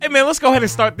man, let's go ahead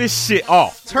and start this shit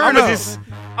off.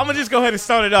 I'm gonna just go ahead and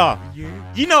start it off.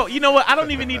 You know what? I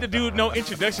don't even need to do no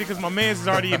introduction because my man's is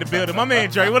already in the building. My man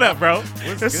Dre, what up, bro?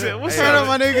 What's up,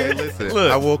 my nigga? Hey, listen,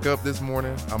 look. I woke up this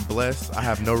morning. I'm blessed. I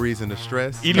have no reason to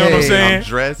stress. You know what I'm saying? I'm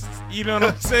dressed. You know what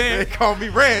I'm saying? They call me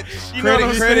Ranch. You know what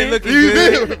I'm saying? Looking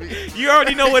good. You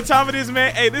already know what time it is,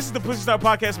 man. Hey, this is the Push Start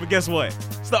Podcast, but guess what?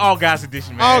 It's the All Guys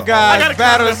edition, man. All Guys,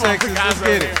 battle of sexes. Let's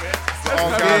get it. All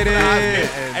get it.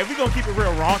 Hey, we gonna keep it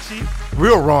real raunchy.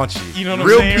 Real raunchy. You know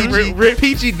what I'm saying? Real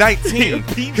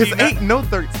PG-19. PG. Because ain't no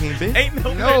 13, bitch. Ain't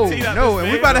no 13. No,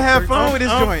 and we about to have fun with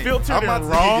this joint. I'm about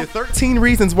to give you 13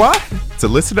 reasons why to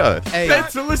listen to us. Hey,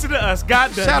 to listen to us.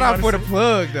 God damn. shout out for the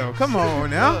plug, though. Come on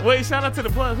now. Wait, shout out to the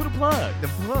plug. Who the plug? The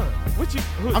plug.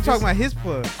 I'm talking about his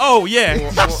plug. Oh, yeah.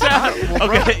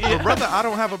 Brother, I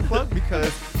don't have a plug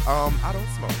because I don't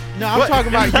smoke. No, I'm talking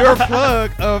about your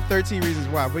plug of 13 Reasons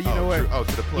Why. But you know what?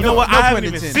 To the plug. You know what? No I haven't pun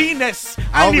even intended. seen that.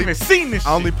 I ain't even seen this shit.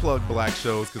 I only plug black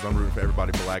shows because I'm rooting for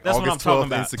everybody black. That's what August I'm talking 12th,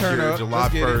 about. Insecure, July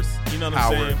 1st. You know what I'm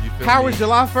Howard, saying? you feel Howard, me?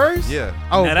 July 1st? Yeah.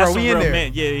 Oh, now, that's bro, we some in real there.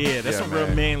 Man. That's some real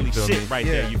man. manly Feel shit me? right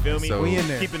there. You feel me? So we in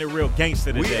there. Keeping it real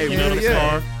gangster today. We You know what I'm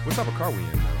saying? What type of car we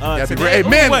in? Today,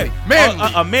 manly.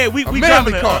 We manly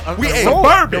driving car. a We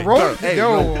Suburban.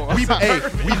 We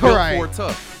built Right. Ford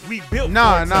Tough. We built.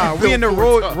 Nah. We in the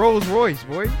Rolls Royce,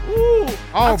 boy. Ooh,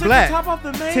 All I took black. The top off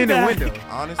the main Tinted back. window.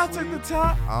 Honestly, I took the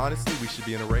top. Honestly, we should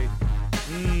be in a raid.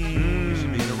 We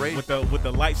should be in a raid. With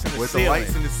the lights in the With ceiling. the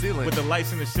lights in the ceiling. With the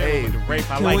lights in the ceiling. Hey, With the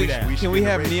rape. I Can like we, that. Can we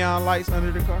have neon lights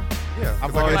under the car? Yeah.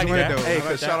 I've I always like wanted that. those. Hey, I like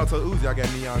because that. shout out to Uzi, I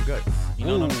got neon guts. You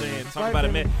know what I'm saying? Talk about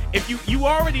it, man. If you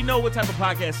already know what type of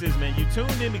podcast is, man, you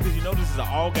tuned in because you know this is an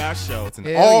all guys show. It's an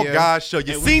Hell all yeah. guys show.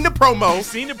 You And seen the promo. You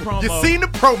seen the promo. You seen the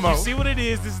promo. You see what it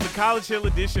is. This is the College Hill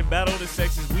edition, Battle of the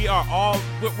Sexes. We are all,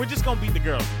 we're just going to beat the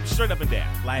girls straight up and down.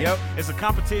 Like, Yep. It's a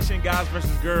competition, guys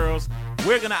versus girls.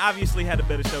 We're going to obviously have a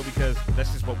better show because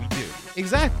that's just what we do.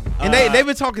 Exactly. And they've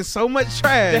been talking so much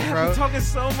trash, They bro. have been talking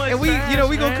so much And we trash,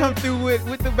 gonna come through with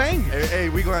the bangers. Hey,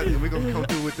 we gonna come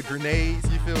through with the grenades.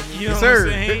 You feel me? You know Yes, what sir.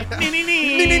 I'm saying?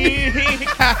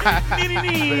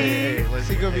 Hey, let's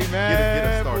She gonna be get us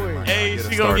mad, started, boy. man. Hey, Get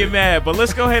us she gonna started. get mad, but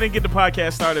let's go ahead and get the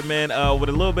podcast started, man. With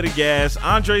a little bit of gas.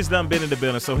 Andre's done been in the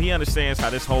building, so he understands how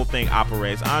this whole thing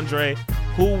operates. Andre,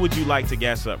 who would you like to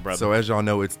gas up, brother? So as y'all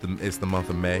know, it's the month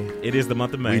of May. It is the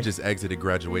month of May. We just exited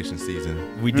graduation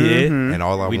season, We did. and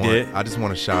all We did. I just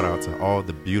want to shout out to all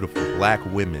the beautiful black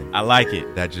women I like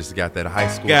it. that just got that high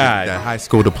school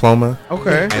God. diploma.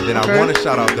 Okay. And then I want to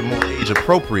shout out the more age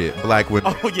appropriate black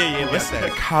women. Oh yeah. That's that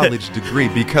college degree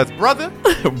because brother,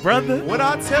 Brother. what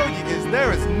I tell you is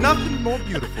there is nothing more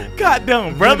beautiful.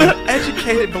 Goddamn, brother. than an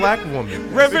educated black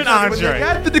woman. Reverend Because when Andre. they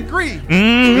got the degree,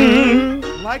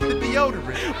 Mm-hmm. like the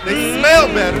deodorant, they smell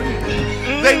better,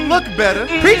 they look better,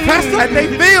 and they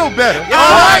feel better.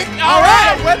 All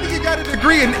right. Whether you got a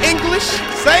degree in English,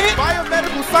 Say it.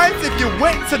 biomedical science, if you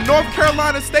went to North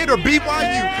Carolina State or BYU,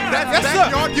 that's Yes, sir.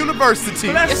 Backyard University.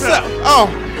 Yes, sir. Oh,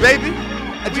 baby,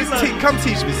 just come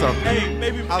teach me something. Hey,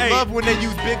 baby. I love when they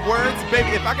use big words, baby.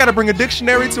 If I gotta bring a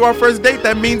dictionary to our first date,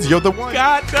 that means you're the one.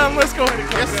 Goddamn, let's go ahead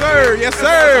and Yes, sir. Yes,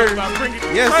 sir.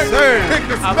 Yes, sir.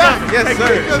 Pick us I back. love it. Yes, Hey, sir.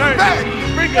 bring us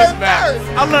back. Bring us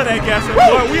back. I love that gas.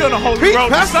 Boy, we on the holy Pete, road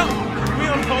to pass- something. We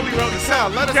on the holy road to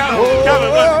something. Let us Calvin, know.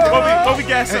 Calvin, what we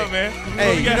gas up, man?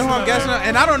 Hey, you know who I'm guessing?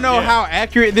 And I don't know Yeah. how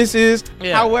accurate this is.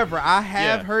 Yeah. However, I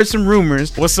have Yeah. heard some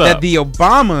rumors What's that up? the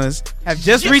Obamas have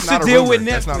just reached a not a deal rumor. with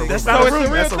That's not a Netflix. rumor. That's So not a it's rumor.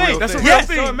 a real That's a real thing. That's a thing. real Yeah,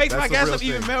 thing. so it makes That's my a gas real up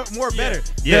even thing. more better.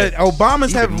 Yeah. The Obamas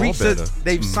Even have more reached better.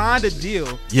 they've signed a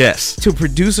deal Yes. to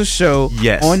produce a show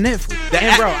Yes. on Netflix. That-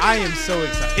 And bro, I am so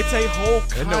excited. It's a whole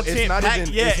content No, it's not pack.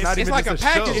 even. Yeah, it's not even like just a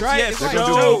package, show. right? Yes, It's They're like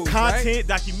gonna show, do content,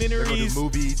 They're gonna documentaries, do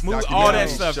movies, all that documentaries,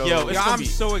 stuff. shows. Yo, it's gonna I'm be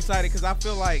so excited because I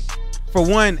feel like, for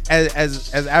one, as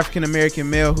African American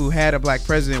male who had a black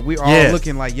president, we are all Yeah.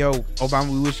 looking like, yo, Obama,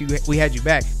 we wish we had you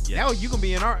back. Yeah. Now you gonna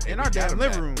be in our damn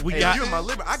living room. We Hey, got- you in my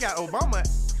living. I got Obama.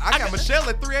 I got Michelle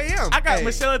at 3 a.m. I got Hey.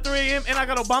 Michelle at 3 a.m. and I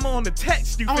got Obama on the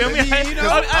text. You On feel the- me? you know,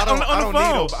 on I the phone.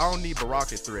 I don't need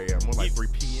Barack at 3 a.m. More like 3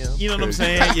 p.m. You know what I'm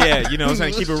saying? Yeah, you know what I'm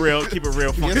saying? Keep it real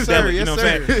funkadelic, Yes, sir. you know Yes,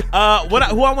 what I'm saying?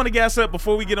 Who I want to gas up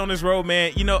before we get on this road,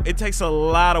 man, you know, it takes a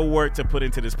lot of work to put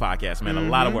into this podcast, man. A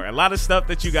lot of work. A lot of stuff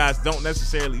that you guys don't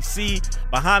necessarily see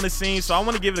behind the scenes. So I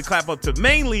want to give it a clap up to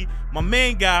mainly my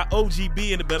main guy,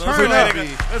 OGB in the building. Turn Let's up. go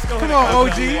ahead Come and on,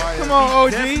 clap OG. up. Come on,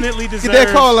 OG. Definitely Get deserves that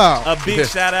call out. a big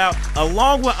shout shout out.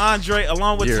 Along with Andre,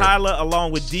 along with Yeah. Tyler,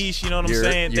 along with Deesh, you know what I'm Yeah,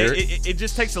 saying? yeah. It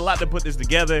just takes a lot to put this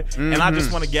together, and I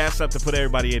just want to gas up to put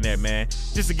everybody in there, man,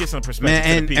 just to get some perspective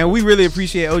to the people. And we really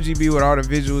appreciate OGB with all the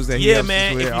visuals that he Yeah, helps us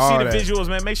man. with, If you all see the that. visuals,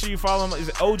 man, make sure you follow him.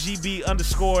 It's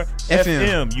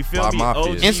OGB_FM. You feel By me? Mafia.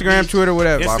 OGB. Instagram, Twitter,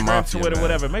 whatever. By Instagram, Mafia, Twitter, man.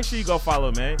 whatever. Make sure you go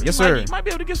follow, man. Yes, you sir. You might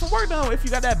be able to get some work done if you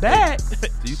got that bag.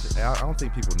 I don't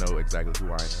think people know exactly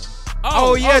who I am.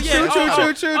 Oh, yeah, true.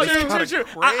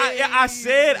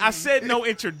 I said no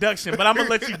introduction, but I'm gonna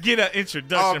let you get an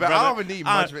introduction, Oh, but brother. I don't even need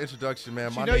much of an introduction,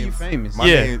 man. You know you famous.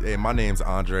 My name's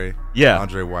Andre. Yeah.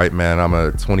 Andre White, man. I'm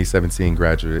a 2017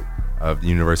 graduate of the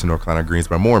University of North Carolina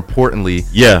Greensboro. More importantly,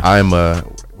 Yeah. I don't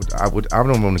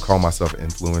want to call myself an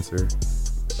influencer.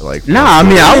 Like,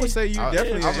 I would say you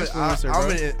definitely an influencer,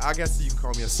 bro. I guess you can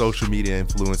call me a social media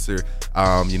influencer.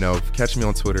 Catch me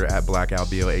on Twitter at blackout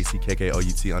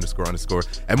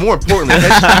BLACKKOUT__. And more importantly,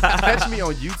 catch me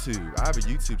on YouTube. I have a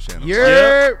YouTube channel.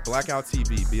 Yeah. Blackout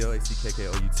TV,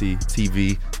 BLACKKOUT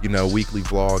TV. Weekly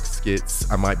vlogs, skits.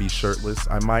 I might be shirtless.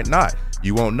 I might not.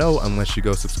 You won't know unless you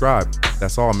go subscribe.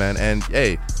 That's all, man. And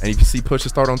hey, if you see Push to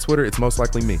Start on Twitter, it's most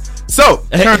likely me. So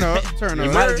Turn up.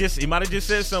 He might have just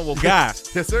said something. Well, guys,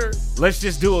 yes, sir. let's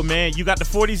just do it, man. You got the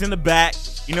 40s in the back.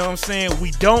 You know what I'm saying?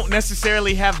 We don't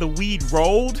necessarily have the weed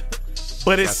rolled,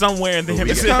 but it's somewhere in the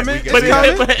hemisphere. coming. We It's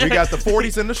coming. got the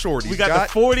 40s and the shorties. We got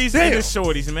the 40s and the Damn.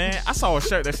 shorties, man. I saw a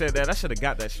shirt that said that. I should have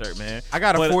got that shirt, man. I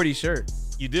got a But 40 shirt.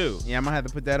 You do. Yeah, I'm gonna have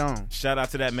to put that on. Shout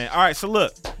out to that, man. All right, so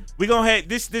look, we gonna have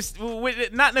this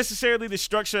not necessarily the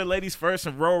structure of ladies first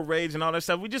and road rage and all that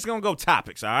stuff. We just gonna go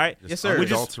topics, all right? Yes, sir. We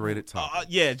just Unadulterated topic.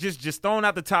 just throwing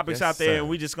out the topics Yes, out there, sir. and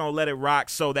we just gonna let it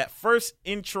rock. So that first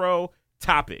intro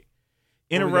topic,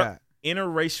 What we got?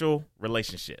 interracial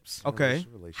relationships. Okay.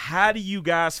 How do you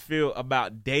guys feel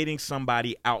about dating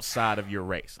somebody outside of your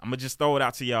race? I'm gonna just throw it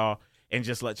out to y'all and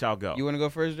just let y'all go. You want to go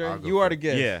first, Dre? I'll go You are the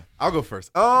guest. Yeah. I'll go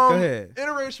first. Go ahead.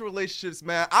 Interracial relationships,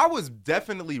 man. I was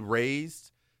definitely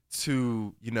raised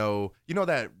to,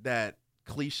 that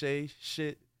cliche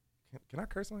shit. Can I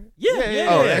curse on here?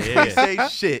 That cliche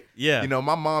shit. Yeah.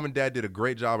 My mom and dad did a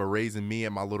great job of raising me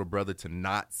and my little brother to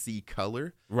not see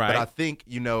color. Right. But I think,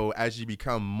 as you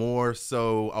become more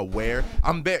so aware,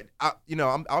 I'll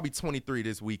be 23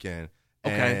 this weekend.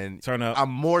 Okay. And Turn up.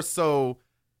 I'm more so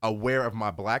aware of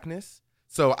my blackness.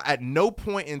 So at no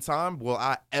point in time will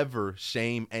I ever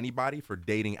shame anybody for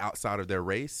dating outside of their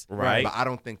race. Right. But I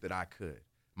don't think that I could.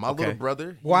 My little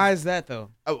brother. Why is that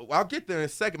though? I'll get there in a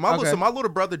second. So my little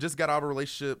brother just got out of a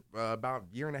relationship about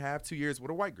a year and a half, 2 years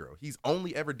with a white girl. He's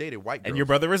only ever dated white girls. And your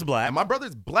brother is black. And my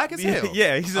brother's black as hell.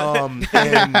 Yeah, he's and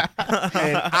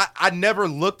I never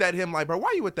looked at him like, bro,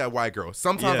 why you with that white girl?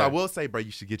 Sometimes Yeah. I will say, bro,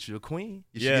 you should get you a queen.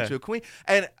 You should Yeah. get you a queen.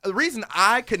 And the reason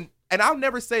and I'll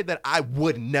never say that I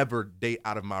would never date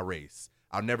out of my race.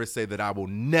 I'll never say that I will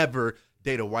never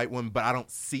date a white woman, but I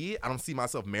don't see it. I don't see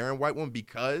myself marrying a white woman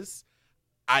because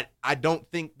I don't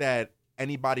think that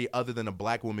anybody other than a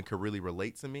black woman could really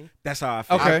relate to me. That's how I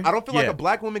feel. Okay. I don't feel like a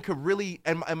black woman could really,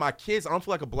 and my kids, I don't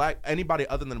feel like anybody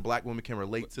other than a black woman can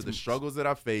relate to the struggles that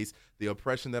I face, the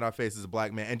oppression that I face as a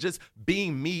black man, and just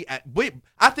being me.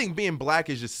 I think being black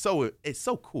is just it's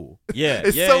so cool. Yeah,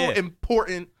 it's yeah, so yeah.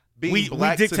 important. Being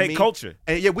black we to dictate me. culture.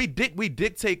 And we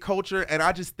dictate culture, and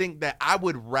I just think that I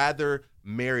would rather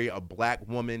marry a black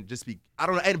woman I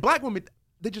don't know, and black women,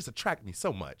 they just attract me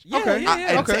so much. Yeah, Okay.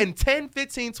 yeah. In 10,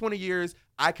 15, 20 years,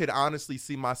 I could honestly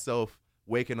see myself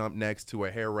waking up next to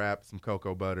a hair wrap, some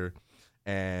cocoa butter,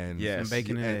 and Yes. Some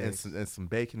bacon and eggs. and some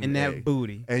bacon And that egg.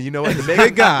 booty. And you know what?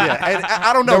 Good God. Yeah, and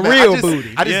I don't know, The man. real I just,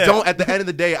 booty. I just Yeah. don't. At the end of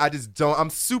the day, I just don't. I'm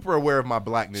super aware of my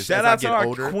blackness. Shout as out I to get our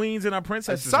older. queens and our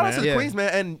princesses, Shout man. out to the Yeah. queens,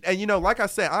 man. And like I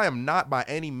said, I am not by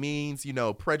any means,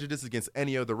 prejudiced against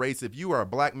any other race. If you are a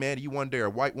black man, you one day are a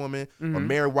white woman or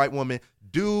marry a white woman,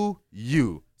 do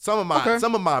you? Some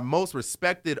of my most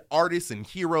respected artists and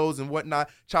heroes and whatnot,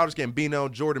 Childish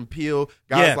Gambino, Jordan Peele,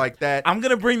 guys like that. I'm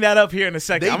gonna bring that up here in a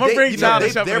second. I'm gonna bring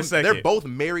Childish up in a second. They're both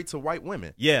married to white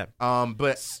women. Yeah.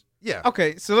 But yeah.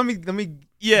 Okay, so let me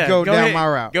Yeah, go down ahead. my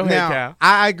route. Go ahead, now, Cal.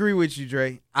 I agree with you,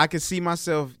 Dre. I could see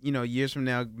myself, years from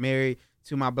now married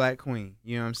to my black queen.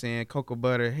 You know what I'm saying? Cocoa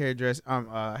butter,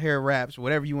 hair wraps,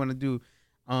 whatever you want to do,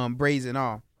 braids and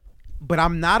all. But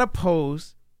I'm not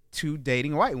opposed to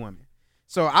dating white women.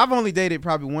 So I've only dated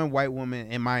probably one white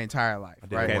woman in my entire life,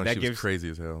 right? Okay, One, that she gives- was crazy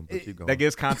as hell. But keep going. That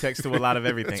gives context to a lot of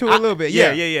everything. To a little bit,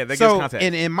 yeah. Yeah. That So, gives context.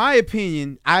 and in my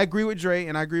opinion, I agree with Dre,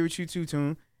 and I agree with you too,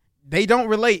 Toon. They don't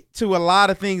relate to a lot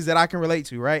of things that I can relate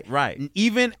to, right? Right. And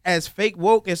even as fake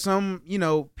woke as some,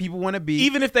 people want to be.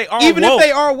 even if they are Even woke. if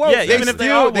they are woke, Yeah, even if they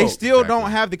are woke. they still Exactly.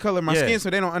 don't have the color of my Yeah. skin, so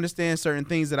they don't understand certain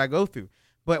things that I go through.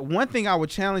 But one thing I would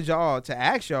challenge y'all to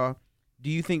ask y'all, do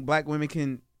you think black women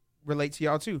can relate to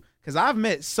y'all too? Because I've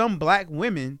met some black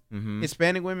women,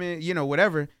 Hispanic women,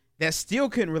 whatever, that still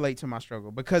couldn't relate to my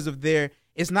struggle because of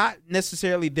it's not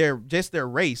necessarily their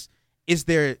race, it's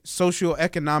their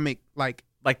socioeconomic, like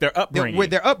their upbringing.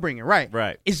 Their upbringing, right.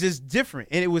 Right. It's just different.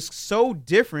 And it was so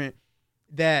different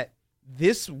that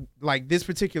this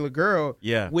particular girl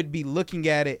would be looking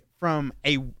at it from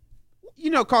a,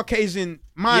 Caucasian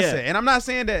mindset. Yeah. And I'm not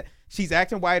saying that she's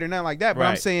acting white or nothing like that, but I'm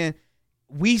Right. saying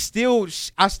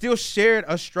I still shared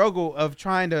a struggle of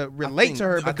trying to relate to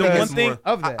her because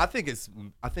of that. I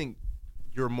think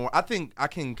you're more. I think I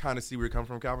can kind of see where you're coming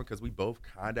from, Calvin, because we both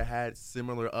kind of had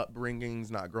similar upbringings,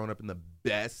 not growing up in the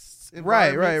best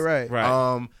environments.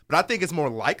 Right. But I think it's more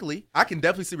likely. I can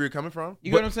definitely see where you're coming from.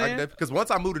 You get what I'm saying? Because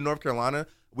once I moved to North Carolina,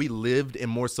 we lived in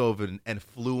more so of an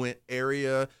affluent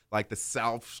area, like the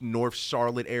South, North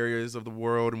Charlotte areas of the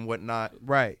world and whatnot.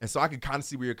 Right. And so I can kind of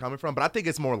see where you're coming from, but I think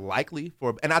it's more likely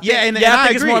for. And I think, I think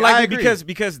agree, it's more likely I agree.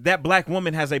 because that black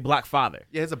woman has a black father.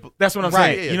 Yeah, That's what I'm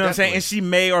Right. saying. Yeah, You know what I'm saying? definitely. And she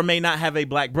may or may not have a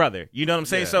black brother. You know what I'm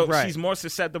saying? Yeah. So Right. she's more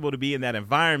susceptible to be in that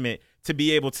environment to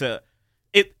be able to.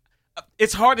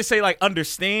 It's hard to say like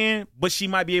understand, but she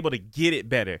might be able to get it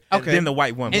better than the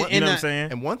white woman. You know what I'm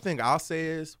saying? And one thing I'll say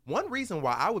is one reason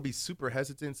why I would be super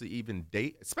hesitant to even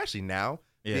date, especially now,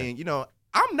 being,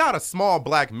 I'm not a small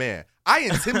black man. I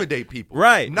intimidate people.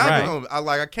 Right.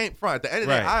 I can't front. At the end of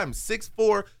the day, I am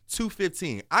 6'4",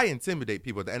 215. I intimidate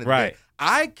people at the end of the day.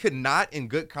 I could not, in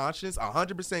good conscience,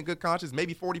 100% good conscience,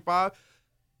 maybe 45,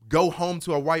 go home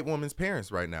to a white woman's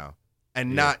parents right now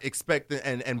and not expect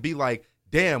and be like,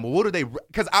 damn, well, what do they?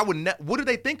 Because what do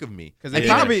they think of me? Because they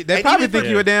probably think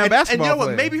you a damn basketball and you know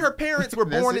player. what? Maybe her parents were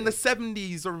born in the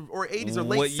 70s or 80s or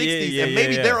late 60s, and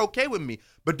maybe they're okay with me.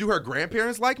 But do her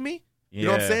grandparents like me? You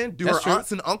know what I'm saying? Do her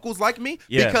aunts and uncles like me?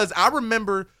 Yeah. Because I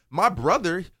remember my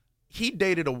brother, he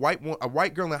dated a white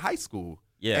girl in high school,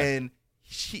 and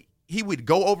he would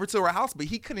go over to her house, but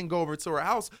he couldn't go over to her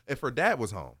house if her dad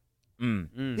was home.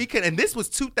 He could, and this was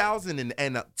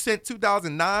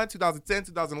 2009, 2010,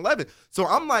 2011. So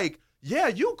I'm like, yeah,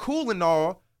 you cool and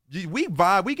all. We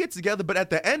vibe, we get together, but at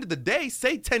the end of the day,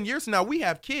 say 10 years from now, we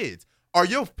have kids. Are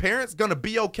your parents gonna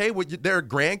be okay with their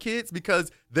grandkids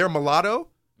because they're mulatto?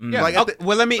 Yeah. Like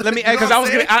well, let me Because I was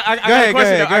gonna. I got a ahead,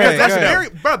 question. go ahead, that's go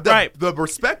ahead. very, bro. The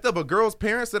respect of a girl's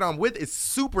parents that I'm with is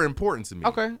super important to me.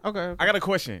 Okay. I got a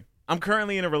question. I'm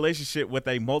currently in a relationship with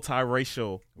a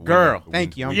multiracial girl.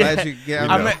 Thank you. I'm glad you get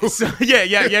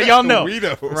Y'all know. We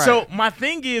know. Right. So my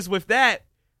thing is with that,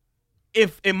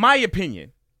 if in my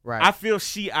opinion, Right. I feel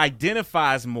she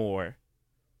identifies more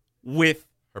with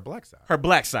Her black side. her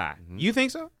black side. You think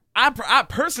so? I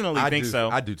personally think do, so.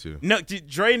 I do too. No,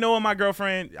 Dre knowing my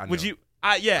girlfriend, I know. would you?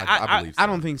 I believe so. I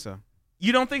don't think so.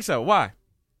 You don't think so? Why?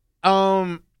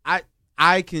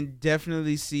 I can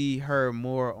definitely see her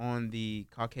more on the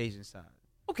Caucasian side.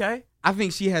 Okay. I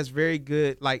think she has very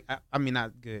good, I mean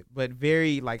not good, but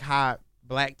very high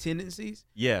black tendencies.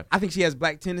 Yeah. I think she has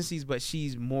black tendencies, but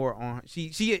she's more on she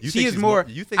think is she's more. more-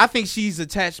 you think- I think she's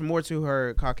attached more to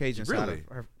her Caucasian side. Really?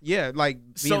 Of her, yeah,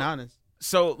 being honest.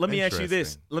 So let me ask you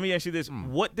this.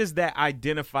 Interesting. What does that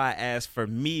identify as for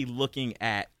me looking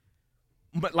at,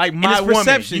 but my And it's woman?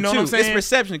 perception You know too. what I'm saying? It's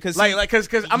perception because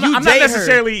Because I'm you not date her.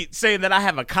 necessarily saying that I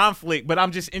have a conflict, but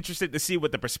I'm just interested to see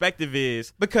what the perspective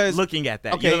is because looking at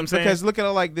that. Okay, You know what I'm saying? because look at it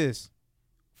like this.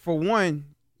 For one,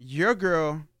 your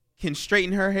girl can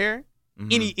straighten her hair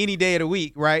any day of the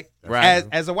week, right? Right.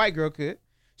 As a white girl could.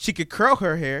 She could curl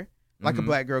her hair like a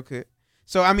black girl could.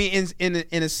 So I mean,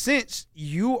 in a sense,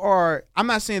 you are. I'm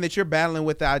not saying that you're battling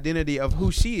with the identity of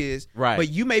who she is, Right. But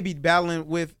you may be battling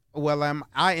with, well, am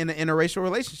I in an interracial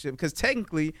relationship? Because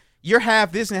technically, you're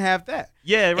half this and half that.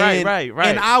 Yeah, right.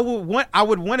 And I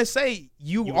would want to say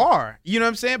you are. You know what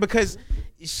I'm saying? Because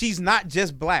she's not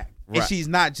just black and Right. she's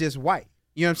not just white.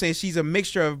 You know what I'm saying? She's a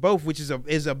mixture of both, which is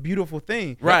a beautiful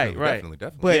thing. Right. Definitely.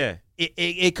 But Yeah.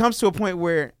 it comes to a point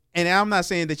where, and I'm not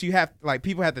saying that you have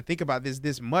people have to think about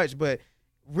this much, but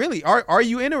really, are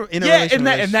you in a relationship? And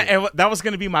that was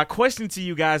going to be my question to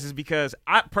you guys, is because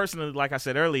I personally, like I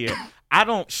said earlier, I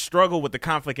don't struggle with the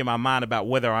conflict in my mind about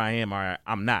whether I am or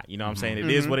I'm not. You know what I'm saying? It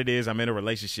is what it is. I'm in a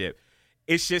relationship.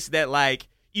 It's just that,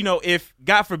 if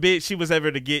God forbid she was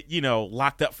ever to get,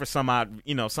 locked up for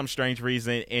some strange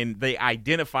reason, and they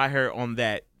identify her on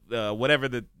that, whatever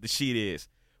the sheet is,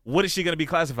 what is she going to be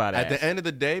classified as? At the end of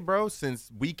the day, bro,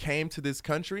 since we came to this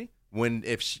country,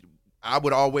 I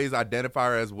would always identify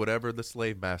her as whatever the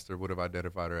slave master would have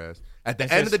identified her as. At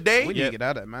the end of the day, we need to get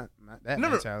out of that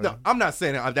mentality. no, I'm not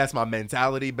saying that's my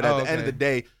mentality, but at the end of the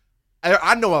day,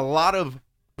 I know a lot of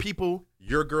people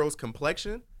your girl's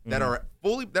complexion that are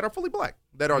fully black,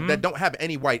 that don't have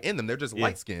any white in them. They're just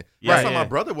light skinned. That's how my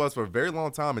brother was for a very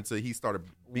long time until he started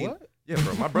being. What? Yeah,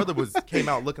 bro. My brother came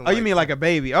out looking. Oh, like, you mean like a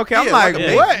baby? Okay, yeah, I'm like, a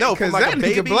baby. what? No, because from like that a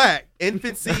baby, nigga black.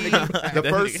 infancy, the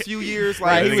first few years,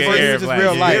 Like like he was just black.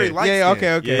 real light. Very light Yeah, skin.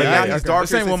 okay. But now he's Okay. darker.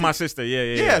 Same since with he- my sister.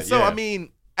 Yeah. So I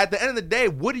mean, at the end of the day,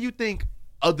 what do you think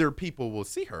other people will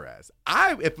see her as?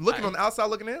 If looking on the outside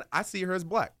looking in, I see her as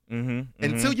black.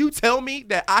 Until you tell me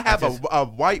that I have a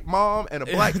white mom and a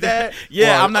black dad,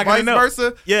 I'm not gonna vice know.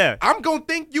 versa. Yeah, I'm gonna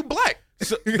think you black.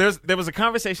 So there was a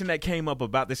conversation that came up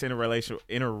about this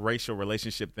interracial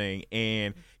relationship thing,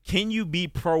 and can you be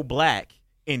pro-black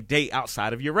and date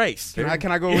outside of your race? Can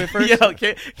I go with first? Yeah,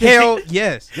 okay. Hell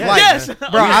yes. Yes.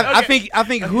 Bro. Okay, I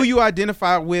think who you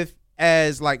identify with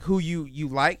as like who you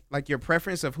like your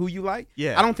preference of who you like.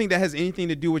 Yeah. I don't think that has anything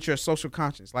to do with your social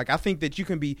conscience. Like I think that you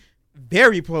can be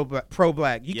very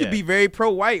pro-black. You can be very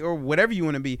pro-white or whatever you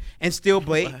want to be, and still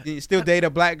date a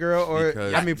black girl. Or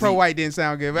Because pro-white didn't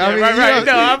sound good. But Yeah, I mean, right.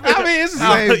 No, I mean, it's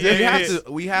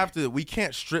the same. We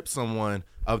can't strip someone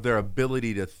of their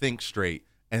ability to think straight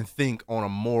and think on a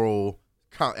moral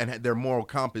and their moral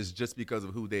compass just because of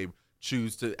who they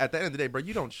choose to. At the end of the day, bro,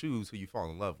 you don't choose who you fall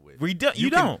in love with. You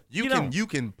don't. You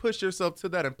can push yourself to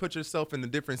that and put yourself into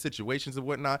different situations and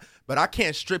whatnot. But I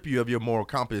can't strip you of your moral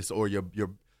compass or your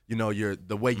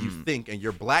the way you think and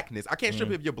your blackness. I can't strip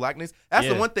you of your blackness. That's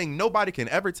the one thing nobody can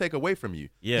ever take away from you.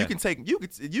 Yeah.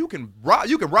 You can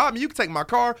rob me. You can take my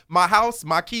car, my house,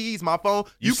 my keys, my phone.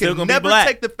 You still can gonna be never black.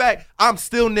 take the fact I'm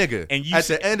still nigga. And you at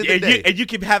the end of the day. and you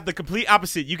can have the complete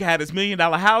opposite. You can have this $1 million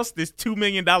house, this $2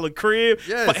 million crib,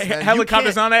 Yes, and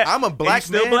helicopters you on that. I'm a black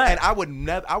still man, black. and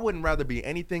I wouldn't rather be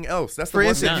anything else. That's the For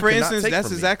one thing instance, you cannot take that's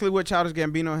from me. exactly what Childish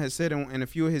Gambino has said in a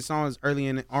few of his songs early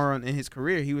on in his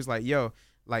career. He was like, "Yo,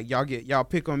 like y'all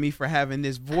pick on me for having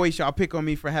this voice, y'all pick on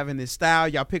me for having this style,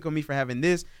 y'all pick on me for having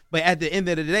this, but at the end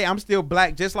of the day, I'm still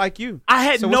black just like you." I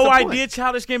had So no what's the idea point?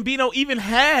 Childish Gambino even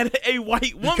had a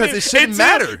white woman Because it shouldn't until-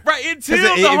 matter. Right until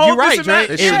Because the if whole you're right, this and that.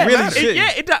 Dre, it Yeah, really it- shouldn't.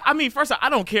 Yeah, it does. I mean, first of all, I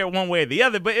don't care one way or the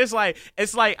other, but it's like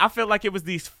I felt like it was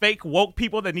these fake woke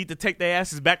people that need to take their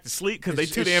asses back to sleep because they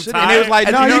too damn shouldn't. tired. And it was like,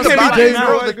 And no, the you thing can't about be it James is,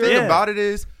 Brown. bro, the thing Yeah. about it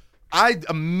is,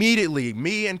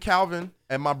 me and Calvin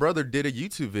and my brother did a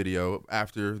YouTube video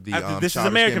after the After This Is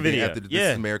Childish America Gambino- video. After the This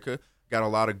Yeah. Is America, got a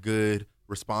lot of good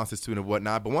responses to it and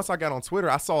whatnot. But once I got on Twitter,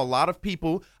 I saw a lot of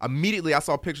people. Immediately, I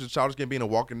saw pictures of Childish Gambino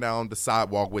walking down the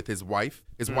sidewalk with his wife,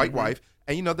 his white wife,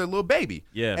 and their little baby.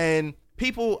 Yeah. And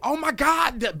people, oh my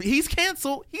God, he's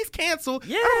canceled. He's canceled.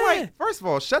 Yeah. And I'm like, first of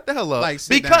all, shut the hell up. Like,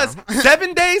 sit because down.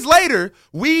 7 days later,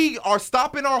 we are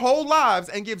stopping our whole lives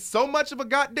and give so much of a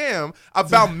goddamn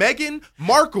about Meghan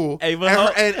Markle Hey, and,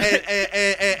 but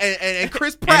and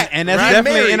Chris Pratt. And that's right?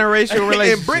 definitely an Married. interracial And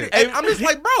relationship. Britney. And I'm just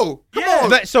like, bro, come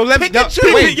on. So let me Pick and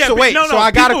choose. So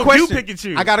I got a people do question. pick and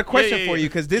choose. I got a question Yeah, for you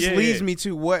because this yeah, leads yeah. me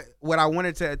to what I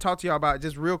wanted to talk to y'all about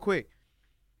just real quick.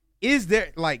 Is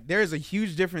there there's a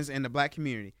huge difference in the black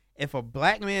community. If a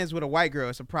black man is with a white girl,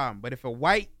 it's a problem. But if a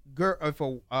white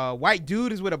white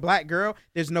dude is with a black girl,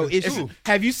 there's no issue.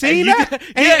 Have you seen that?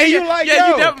 And you like,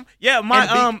 yo.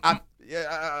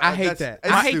 I hate that.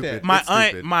 I hate that. My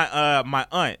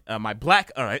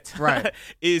black aunt, Right.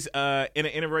 is in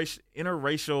an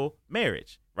interracial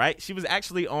marriage. Right, she was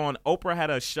actually on Oprah had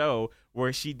a show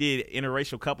where she did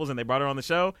interracial couples, and they brought her on the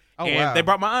show. Oh, and wow. they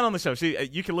brought my aunt on the show.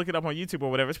 You can look it up on YouTube or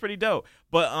whatever. It's pretty dope.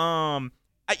 But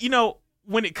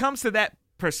when it comes to that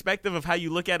perspective of how you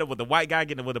look at it with a white guy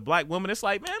getting with a black woman, it's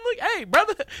like, man, look, hey,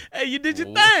 brother, hey, you did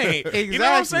your thing. You know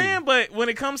what I'm Exactly. saying? But when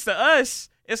it comes to us,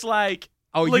 it's like,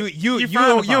 Oh, look, you frown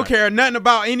don't upon. care nothing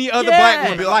about any other Yeah, black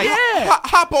woman. Like, yeah.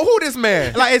 Hopper, who this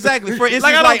man? like exactly. For instance,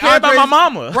 Like I don't care about my Andre's-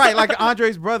 mama. Right, like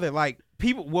Andre's brother. Like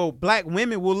black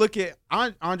women will look at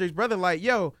Andre's brother like,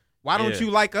 yo, why don't Yeah. you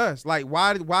like us? Like,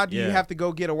 why do you Yeah. have to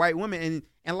go get a white woman?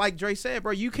 And like Dre said,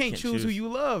 bro, you can't choose who you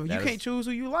love. That You can't is- choose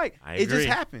who you like. I It just agree.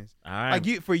 happens. All right.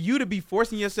 Like for you to be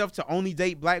forcing yourself to only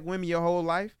date black women your whole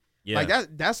life. Yeah.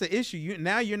 Like that's an issue. You're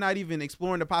not even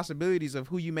exploring the possibilities of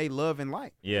who you may love and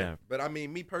like. Yeah. But I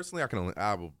mean, me personally, I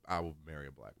will marry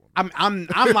a black woman. I'm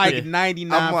like Yeah.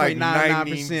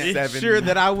 99.99% sure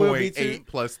that I will be too. 8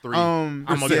 plus 3. Um,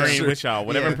 I'm Percent. agreeing with y'all.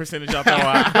 Whatever Yeah. percentage y'all throw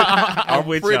out, I'm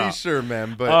with pretty y'all. sure,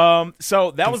 man. But So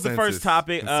that was the first Consensus.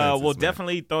 topic. Consensus, We'll man.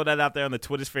 definitely throw that out there on the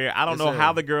Twitter sphere. I don't Yes, know sir.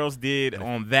 how the girls did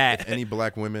on that. any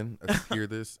black women hear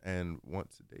this and want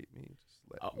to date me, just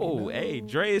let me Oh, know. hey,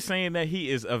 Dre is saying that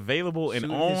he is available and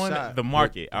Shoot his on shot. the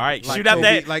market. All right, Like shoot out Kobe-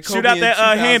 that, like shoot Kobe out in that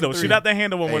handle, 2003. shoot out that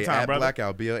handle one more Hey, time, at brother.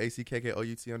 Blackout,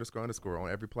 BLACKKOUT__ on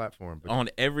every platform. But, On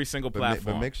every single but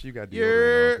platform. make sure you got Yeah.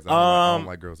 deodorant on, 'cause I don't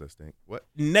like girls that stink. What?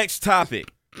 Next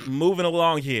topic. moving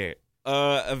along here.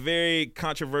 A very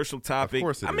controversial topic. Of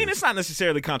course it I mean, is. it's not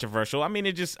necessarily controversial. I mean,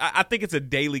 I think it's a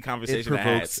daily conversation. It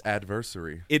provokes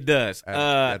adversary. It does.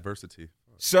 Adversity.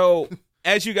 So,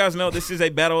 as you guys know, this is a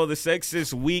battle of the sexes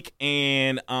this week,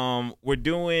 and we're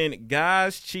doing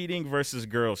guys cheating versus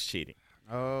girls cheating.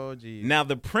 Oh, geez. Now,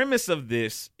 the premise of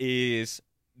this is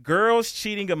girls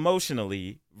cheating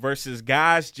emotionally versus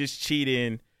guys just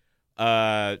cheating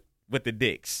with the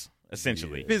dicks.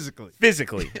 Essentially,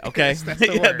 physically, okay, that's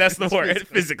the word. That's the word,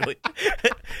 physically.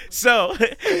 So,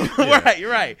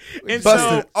 right, and Busted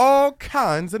so all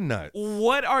kinds of nuts.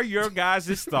 what are your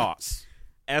guys' thoughts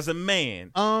as a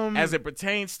man, as it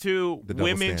pertains to The double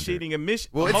women standard. cheating Well,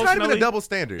 emotionally? it's not even a double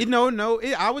standard.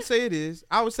 I would say it is.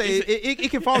 I would say it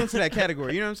can fall into that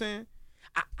category. You know what I'm saying?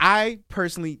 I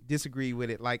personally disagree with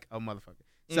it like a motherfucker.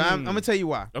 So I'm gonna tell you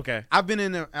why. Okay, I've been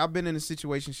in a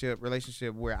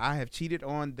relationship where I have cheated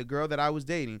on the girl that I was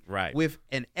dating Right. with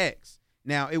an ex.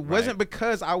 Now, it wasn't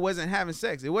because I wasn't having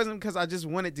sex. It wasn't because I just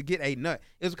wanted to get a nut.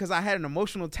 It was because I had an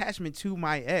emotional attachment to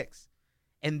my ex.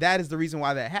 And that is the reason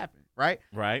why that happened, right?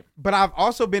 right. But I've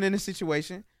also been in a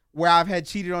situation where I've had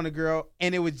cheated on a girl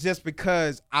and it was just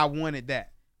because I wanted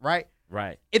that, right?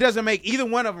 Right. It doesn't make either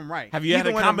one of them right. Have you had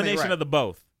Either a one of them ain't combination right. of the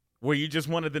both, where you just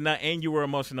wanted the nut and you were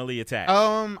emotionally attached?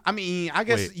 I mean, I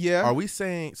guess, Wait, yeah. Are we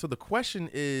saying, so the question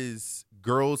is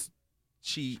girls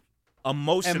cheat?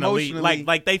 Emotionally,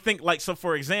 like they think, like, so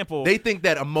for example, They think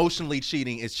that emotionally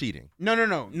cheating is cheating.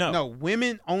 No.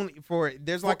 Women only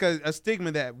there's like a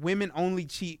stigma that women only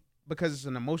cheat because it's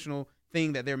an emotional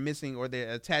thing that they're missing or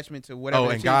their attachment to whatever. Oh,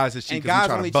 they're and cheating. guys is cheat and 'cause we guys trying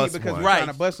to only bust cheat because one. we're Right. trying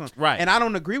to bust them. Right. And I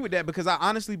don't agree with that because I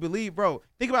honestly believe, bro.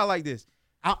 Think about it like this.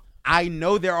 I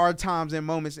know there are times and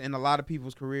moments in a lot of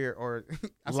people's career or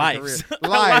I say lives, career,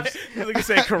 lives, Like you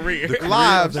said, career,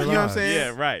 lives. of You their know what I'm lives.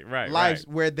 saying? Yeah, right. Lives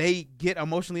where they get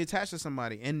emotionally attached to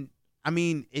somebody. And I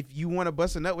mean, if you want to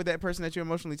bust a nut with that person that you're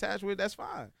emotionally attached with, that's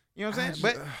fine. You know what I'm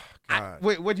saying?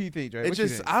 Wait, what do you think, Dre? It What you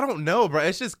just, think? I don't know, bro.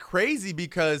 It's just crazy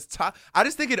because I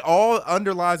just think it all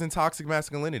underlies in toxic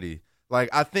masculinity. Like,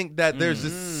 I think that there's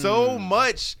just so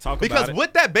much. Talk because about it.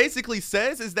 what that basically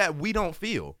says is that we don't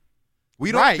feel.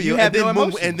 We don't Right, feel. you have and, no then when,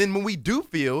 emotion. and then when we do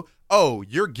feel, oh,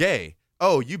 you're gay.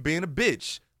 Oh, you being a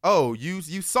bitch. Oh, you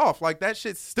soft. Like, that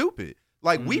shit's stupid.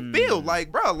 Like, we feel,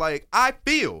 like, bro, like, I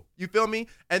feel. You feel me?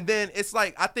 And then it's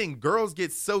like, I think girls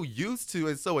get so used to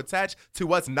and so attached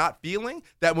to us not feeling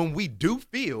that when we do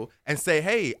feel and say,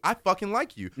 hey, I fucking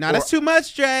like you. Nah, that's too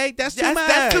much, Dre. That's too much.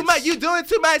 That's too much. You doing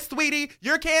too much, sweetie.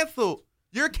 You're canceled.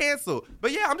 You're canceled.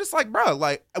 But yeah, I'm just like, bro,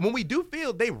 like, when we do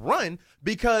feel, they run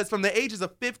because from the ages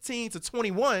of 15 to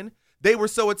 21, they were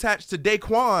so attached to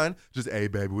Daquan, just, hey,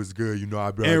 baby, what's good? You know,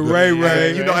 I brought And Ray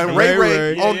Ray. you know, and Ray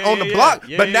Ray on the block.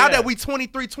 Yeah, but now yeah. that we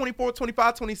 23, 24,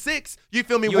 25, 26, you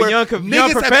feel me? You're a young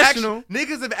professional.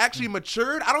 Niggas have actually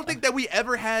matured. I don't think that we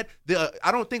ever I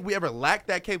don't think we ever lacked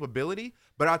that capability.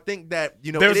 But I think that,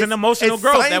 you know, There's an emotional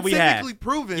growth that we have. scientifically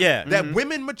proven Yeah. that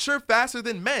women mature faster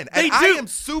than men. They And I do. am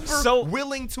super So-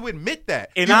 willing to admit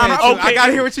that. And You I'm probably- okay. I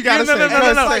gotta hear what you gotta No, say. no, no, Go no,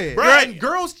 ahead, no. say it. Bro, Right. and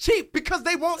girls cheat because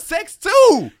they want sex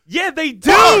too. Yeah, they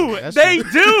do. Fuck. They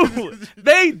do.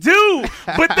 They do.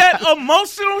 But that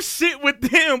emotional shit with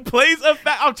them plays a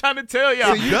fact. I'm trying to tell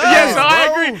y'all. It Yeah, does, so I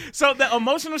bro. agree. So the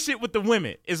emotional shit with the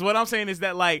women is what I'm saying is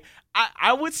that, like,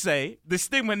 I would say the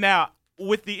stigma now,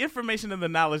 with the information and the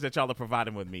knowledge that y'all are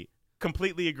providing with me,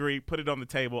 completely agree. Put it on the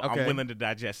table. Okay. I'm willing to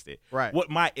digest it. Right. What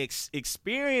my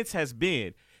experience has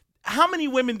been, how many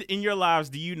women in your lives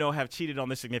do you know have cheated on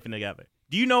their significant other?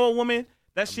 Do you know a woman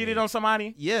that's cheated on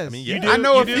somebody? Yes. I mean, You yeah. do? I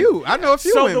know You a do? few. I know a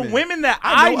few So women. the women that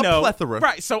I I know a know, plethora.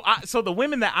 right? So the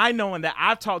women that I know and that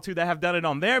I've talked to that have done it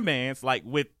on their mans, like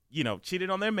with, you know, cheated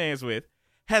on their mans with,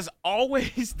 has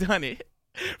always done it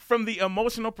from the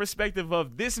emotional perspective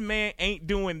of, this man ain't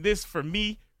doing this for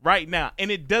me right now,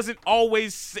 and it doesn't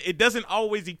always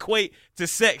equate to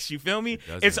sex. You feel me?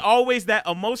 doesn't. It's always that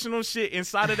emotional shit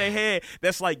inside of their head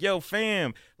that's like, yo,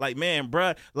 fam, like, man,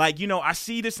 bruh, like, you know, I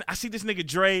see this nigga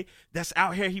Dre that's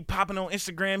out here, he popping on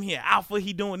Instagram, he an alpha,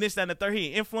 he doing this, that, and the third,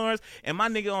 he an influencer, and my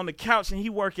nigga on the couch and he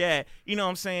work at, you know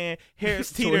what I'm saying,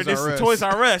 Harris Teeter, this is Toys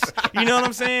R Us. You know what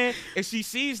I'm saying? And she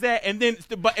sees that, and then,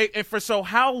 but and for so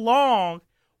how long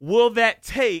will that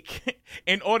take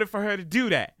in order for her to do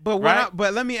that? But right?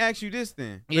 but let me ask you this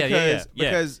then. Yeah.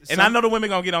 Because and I know the women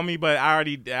gonna get on me, but I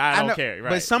don't know, care. Right?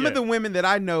 But some of Yeah. the women that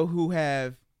I know who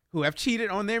have cheated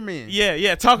on their men.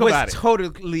 Yeah, talk was about it.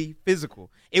 totally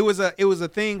physical. It was a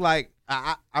thing like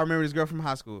I remember this girl from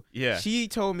high school. Yeah. She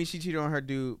told me she cheated on her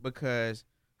dude because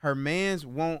her mans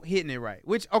won't hitting it right.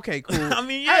 Which okay, cool. I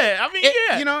mean,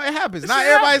 yeah. You know, it happens. This Not shit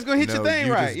everybody's gonna hit No, your thing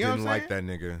you right. just You know what didn't I'm like saying?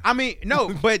 that nigga. I mean, no,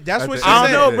 but that's what she I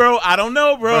said. don't know, bro. I don't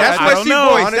know, bro. That's I what don't she know.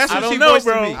 voiced. That's I what don't she know, voiced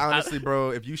to bro. me. Honestly, bro,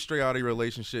 if you stray out of a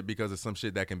relationship because of some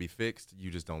shit that can be fixed, you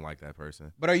just don't like that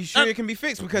person. But are you sure it can be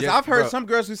fixed? Because Yeah, I've heard bro. some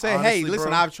girls who say, Honestly, "Hey, listen,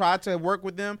 bro. I've tried to work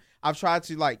with them. I've tried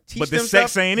to like teach But the them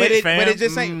sex stuff, ain't but it, fam. But it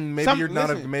just ain't. Maybe some- you're not.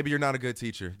 listen, Maybe you're not a good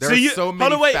teacher. There So are you, so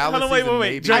many hold fallacies on,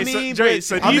 wait. and Dre, maybes. I mean, Dre, but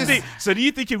so do I'm you just- think? So do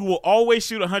you think you will always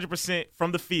shoot 100%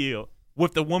 from the field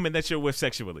with the woman that you're with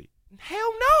sexually?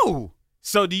 Hell no.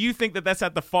 So do you think that that's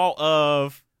at the fault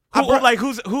of I bro-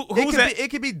 who's that?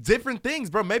 It could be different things,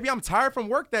 bro. Maybe I'm tired from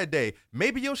work that day.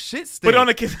 Maybe your shit stinks. But on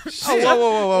the Oh,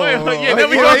 whoa. Wait, yeah, there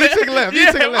we Wait, go. you took a left. You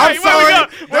Yeah, took a wait, left. where we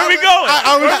go? Where we going?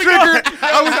 I was Where we going? triggered.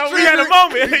 I was We had a triggered.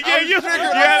 moment. Yeah, I was you. triggered.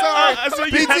 Yeah, I'm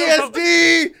sorry. so you had a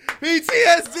moment.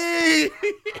 PTSD.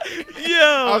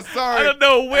 Yo, I'm sorry. I don't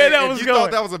know where that If was you going.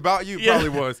 thought that was about you, it Yeah. probably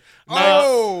was. Oh,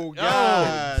 Oh,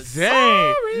 God.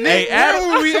 dang. Hey, Adam.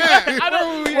 Where we at? I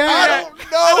don't- Where we I at?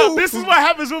 don't know. This is what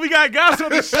happens when we got guys on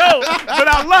the show. But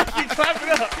I like it. Clap it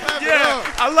up.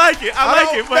 I like it. I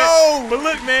like it. But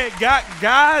look, man,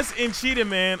 guys in cheating,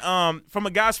 man. From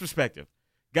a guy's perspective,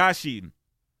 guys cheating.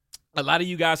 A lot of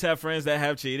you guys have friends that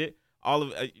have cheated.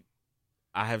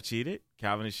 I have cheated.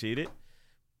 Calvin has cheated.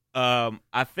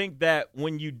 I think that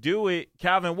when you do it,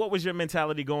 Calvin, what was your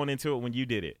mentality going into it when you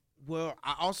did it? Well,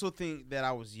 I also think that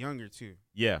I was younger too.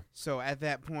 Yeah. So at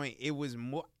that point, it was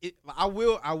more. I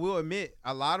will admit,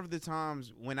 a lot of the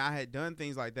times when I had done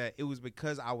things like that, it was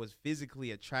because I was physically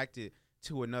attracted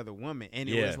to another woman, and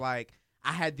it was like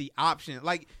I had the option.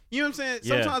 Like, you know what I'm saying?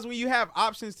 Yeah. Sometimes when you have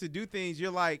options to do things,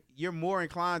 you're more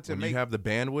inclined to When make you have the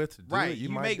bandwidth to do right. it, you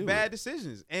make might do bad it.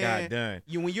 decisions, God and dang.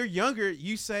 when you're younger,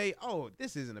 you say, "Oh,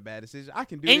 this isn't a bad decision. I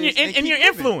can do And this." you're keep you're moving.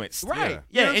 influenced. right? Yeah. You know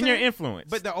Yeah, what I'm and you're saying? influenced.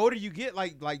 But the older you get,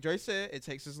 like Dre said, it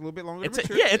takes us a little bit longer to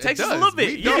mature. It takes us a does. little bit.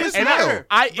 We Yeah, don't and know.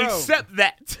 I Bro. accept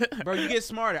that. Bro, you get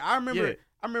smarter. I remember.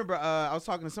 Yeah. I was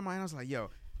talking to somebody and I was like,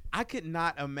 "Yo, I could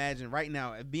not imagine right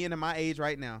now, being at my age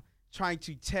right now, trying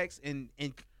to text and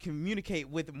communicate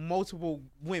with multiple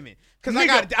women because I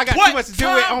got too much to do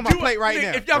with on my plate right now."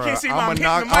 If y'all Bruh, can't see, I'm hitting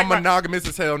the mic right- monogamous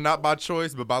as hell, not by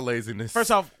choice, but by laziness.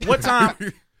 First off,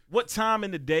 what time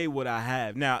in the day would I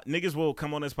have? Now, niggas will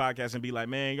come on this podcast and be like,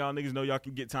 "Man, y'all niggas know y'all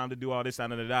can get time to do all this,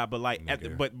 da. But like,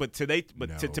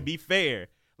 Nigga. to be fair,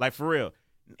 like for real,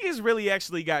 niggas really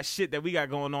actually got shit that we got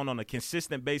going on a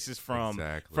consistent basis from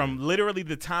literally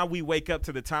the time we wake up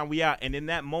to the time we out, and in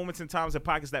that moments and times and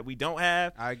pockets that we don't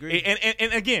have. I agree.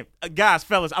 And again, guys,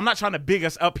 fellas, I'm not trying to big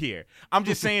us up here. I'm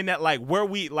just saying that like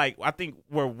I think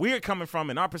where we're coming from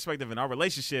in our perspective in our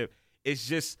relationship is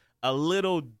just a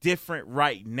little different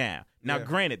right now. Now,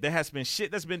 granted, there has been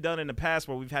shit that's been done in the past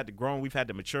where we've had to grow, we've had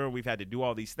to mature, we've had to do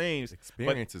all these things.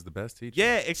 Experience is the best teacher.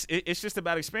 Yeah, it's just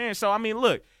about experience. So, I mean,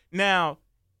 look, now,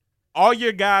 all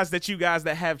your guys that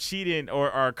have cheated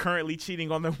or are currently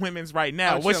cheating on their women's right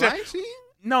now. I ain't cheating?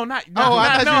 No, not.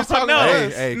 I thought you was talking about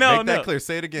us. Hey, no, make that clear.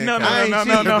 Say it again. No, Kyle.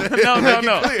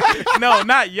 no,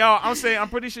 not y'all. I'm saying I'm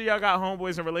pretty sure y'all got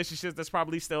homeboys in relationships that's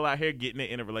probably still out here getting it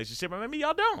in a relationship, and maybe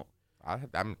y'all don't. I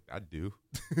do.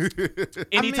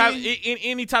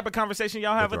 Any type of conversation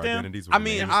y'all have with them. I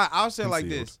mean, I'll say it like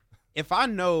Concealed. this: if I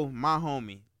know my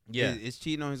homie is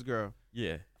cheating on his girl,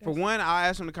 Yeah. for one, I'll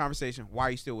ask him the conversation, "Why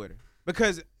are you still with her?"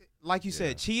 Because, like you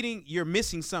said, cheating, you're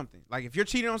missing something. Like if you're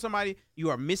cheating on somebody, you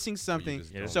are missing something.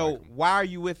 just don't So like 'em. why are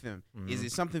you with them? Mm-hmm. Is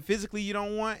it something physically you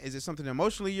don't want? Is it something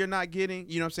emotionally you're not getting?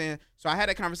 You know what I'm saying? So I had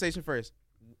that conversation first.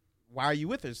 Why are you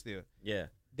with her still? Yeah.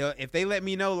 If they let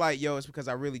me know, like, yo, it's because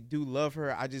I really do love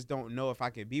her. I just don't know if I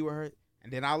can be with her.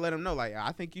 And then I'll let them know, like,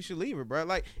 I think you should leave her, bro.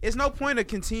 Like, it's no point of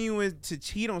continuing to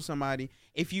cheat on somebody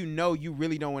if you know you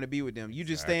really don't want to be with them. You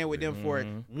just staying with them for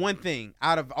one thing.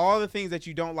 Out of all the things that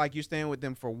you don't like, you're staying with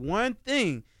them for one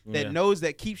thing that knows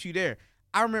that keeps you there.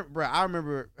 I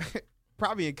remember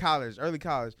probably in college, early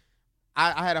college,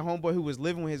 I had a homeboy who was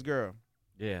living with his girl.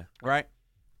 Yeah. Right?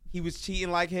 He was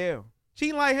cheating like hell.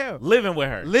 Cheating like hell. Living with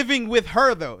her. Living with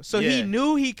her though. So he Yeah.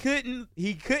 knew he couldn't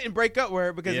break up with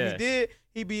her because Yeah. if he did,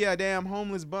 he'd be a damn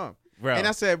homeless bum. Bro. And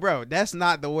I said, bro, that's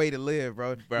not the way to live,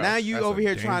 bro. Now you that's over a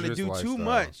here trying to do dangerous too lifestyle.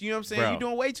 much. You know what I'm saying? Bro. You're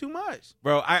doing way too much.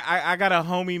 Bro, I got a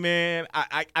homie, man.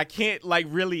 I can't like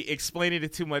really explain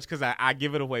it too much because I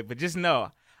give it away. But just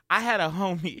know, I had a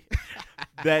homie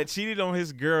that cheated on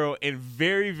his girl in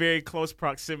very, very close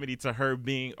proximity to her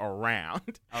being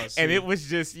around. see. And it was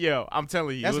just, I'm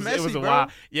telling you, That's it was messy, a bro.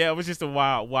 wild, it was just a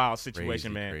wild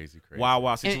situation, man. Crazy.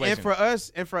 Wild situation.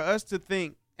 And for us to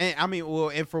think,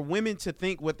 and for women to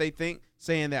think what they think,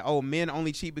 saying that, oh, men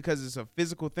only cheat because it's a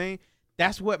physical thing,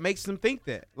 that's what makes them think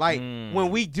that. Like when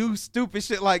we do stupid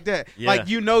shit like that, Yeah. like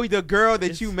the girl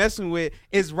that you messing with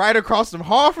is right across the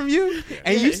hall from you,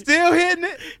 and you still hitting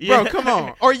it, bro. Come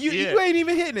on, or you ain't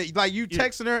even hitting it. Like you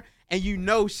texting her, and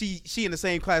she in the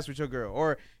same class with your girl,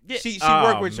 or she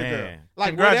work with your girl.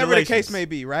 Like whatever the case may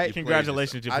be, right?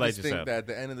 Congratulations, you I played just yourself. think that at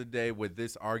the end of the day, with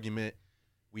this argument,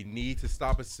 we need to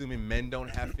stop assuming men don't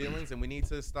have feelings, and we need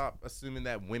to stop assuming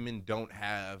that women don't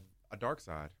have a dark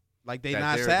side. Like they That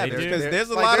not they're- savage, they do. because there's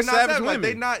a Like, lot they're of not savage Like, women.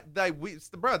 they not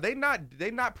like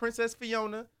they not Princess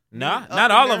Fiona. Nah, Up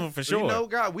not in all there. of them for sure. You know,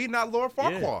 God, we not Lord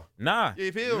Farquaad. Nah,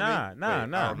 You feel me? nah. Wait, I don't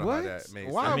know What? how that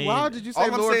makes Why? sense. I mean, Why did you say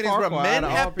All I'm Lord saying is, bro, Farquaad men out of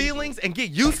all have people? feelings and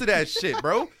get used to that shit,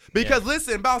 bro. Because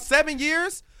listen, about 7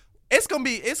 years, it's gonna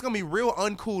be real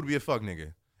uncool to be a fuck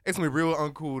nigga. It's gonna be real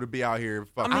uncool to be out here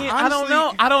fucking. I mean, Honestly,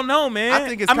 I don't know, man. I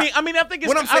think it's. I think it's.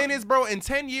 What I'm saying is, bro, in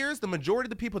 10 years, the majority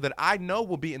of the people that I know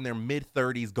will be in their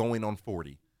mid-30s, going on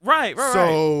 40. right.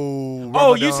 So,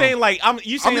 Oh, you saying like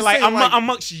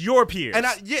amongst your peers? And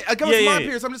against my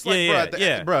peers, I'm just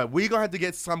like, bro, we gonna have to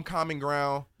get some common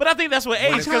ground. But I think that's what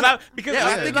When age it's because time-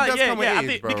 I I think it does come with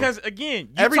age, bro. because again,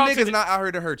 you Every talk to nigga's the- not out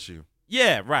here to hurt you.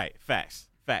 Yeah, right. Facts.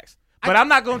 But I'm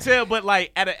not gonna tell. But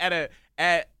like at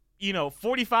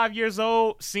 45 years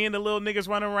old, seeing the little niggas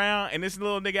running around and this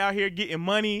little nigga out here getting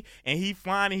money and he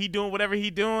flying and he doing whatever he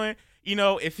doing.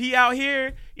 If he out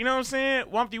here, you know what I'm saying?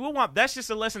 Womp, that's just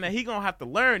a lesson that he gonna have to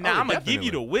learn. Now I'm gonna give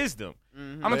you the wisdom.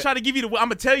 I'm gonna try to give you the. I'm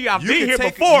gonna tell you I've been here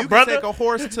before, brother. You can take a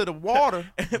horse to the water,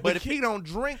 but if he don't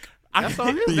drink, that's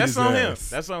on him. That's on him.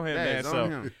 That's on him, Yeah, man. it's on So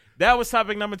him. that was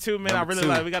topic number 2, man. Number I really 2.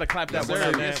 like. We gotta clap that Yes, one sir.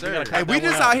 up, man. Yes, sir. We gotta clap hey, we that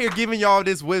one just up. out here giving y'all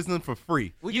this wisdom for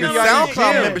free. You know, SoundCloud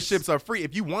yes. memberships are free.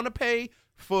 If you want to pay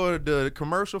for the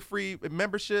commercial-free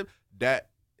membership,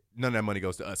 none of that money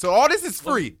goes to us. So all this is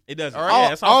free. It doesn't. All right. Yeah,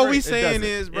 All, it's all all free. we It saying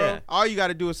doesn't. is, bro, Yeah. all you got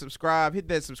to do is subscribe. Hit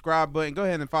that subscribe button. Go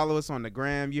ahead and follow us on the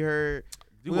gram. You heard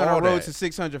Do we're on all a road that. to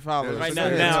 600 followers. Yeah, Right So now,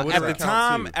 go ahead. now Twitter at the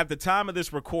account, too. at the time of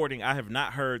this recording, I have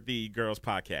not heard the girls'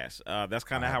 podcast. That's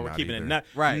kind I of how have we're not keeping either. it.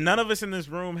 Right. None of us in this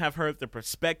room have heard the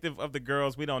perspective of the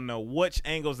girls. We don't know which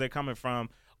angles they're coming from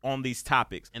on these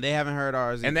topics, And they haven't heard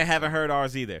ours. and they haven't heard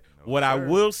ours either. What I sir.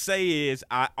 will say is,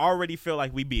 I already feel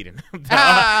like we beating them. It's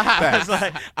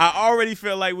like, I already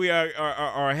feel like we are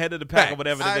ahead of the pack or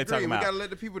whatever that I they're agree. talking We about. got to let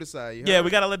the people decide. You Yeah, heard?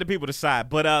 we gotta let the people decide.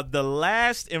 But the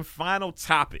last and final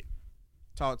topic.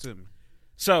 Talk to me.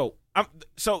 So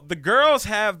the girls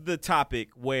have the topic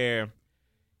where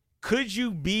could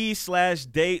you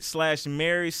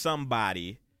be/date/marry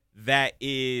somebody that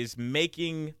is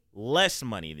making less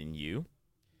money than you?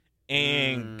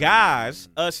 And guys,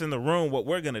 us in the room, what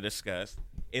we're gonna discuss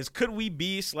is could we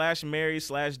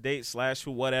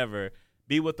be/marry/date/whatever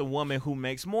be with a woman who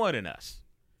makes more than us?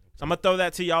 So I'm gonna throw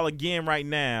that to y'all again right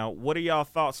now. What are y'all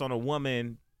thoughts on a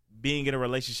woman being in a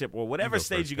relationship or whatever go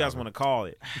stage first, you guys Calvin. want to call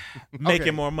it, making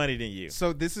Okay. more money than you?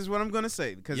 So this is what I'm gonna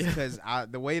say because Yeah.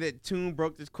 the way that Toon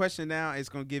broke this question down, it's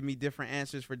gonna give me different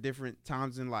answers for different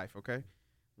times in life. Okay,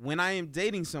 when I am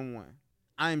dating someone,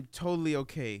 I'm totally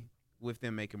okay with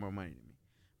them making more money than me.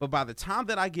 But by the time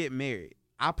that I get married,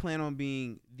 I plan on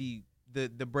being the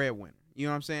breadwinner. You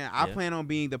know what I'm saying? I Yeah. plan on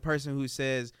being the person who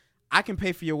says I can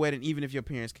pay for your wedding even if your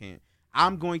parents can't.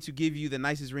 I'm going to give you the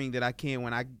nicest ring that I can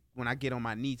when I get on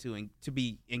my knee to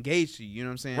be engaged to you. You know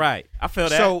what I'm saying? Right. I feel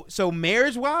that. So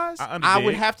marriage wise, I I understand.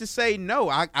 would have to say no.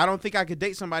 I don't think I could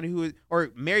date somebody who is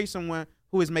or marry someone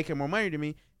who is making more money than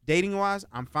me. Dating wise,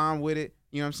 I'm fine with it.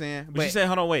 You know what I'm saying? But you said,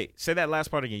 hold on, wait. Say that last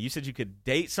part again. You said you could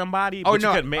date somebody, oh but no,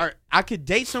 you couldn't make. or I could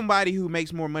date somebody who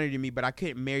makes more money than me, but I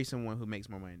couldn't marry someone who makes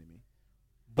more money than me.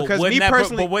 But Because wouldn't me that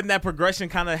personally, but wouldn't that progression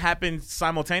kind of happen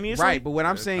simultaneously? right? But what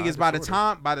I'm It's saying kinda is by the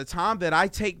shorter. time that I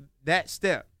take that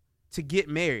step to get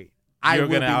married, I You're will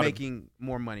be gonna out- making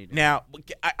more money. Than Now,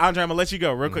 Andre, I'm gonna let you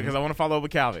go real quick because I want to follow up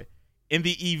with Calvin. In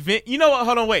the event, you know what?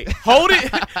 Hold on, wait, hold it,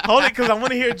 because I want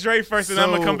to hear Dre first, and then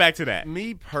I'm gonna come back to that.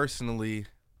 Me personally,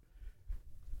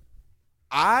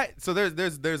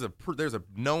 there's a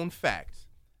known fact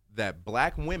that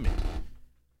black women.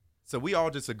 So we all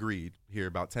just agreed here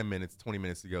about 10 minutes, 20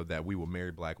 minutes ago that we will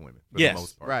marry black women for Yes. the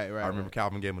most part. Right. I remember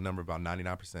Calvin gave a number about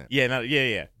 99%.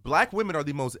 Yeah. Black women are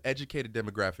the most educated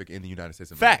demographic in the United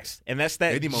States of America. Facts, and that's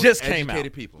They're that the most just came out.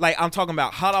 educated people. Like I'm talking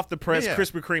about hot off the press, Yeah.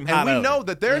 Krispy Kreme And hot we oven. know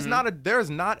that there's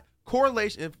not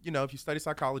correlation. If you study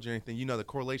psychology or anything, you know that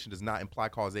correlation does not imply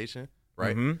causation,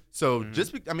 right? Mhm. So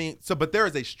but there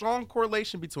is a strong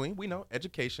correlation between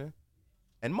education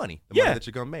and money, the Yeah. money that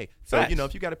you're gonna make. So Facts.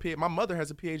 if you got a PhD, my mother has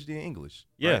a PhD in English.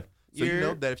 Yeah. right? So you Yeah.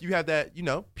 know that if you have that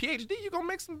PhD, you're gonna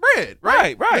make some bread,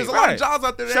 Right. There's a lot right. of jobs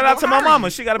out there. That Shout out to my hire mama.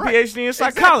 you. She got a Right. PhD in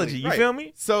psychology. Exactly, You right. feel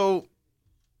me? So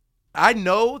I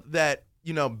know that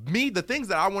the things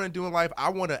that I want to do in life, I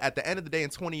want to, at the end of the day, in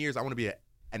 20 years, I want to be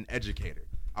an educator.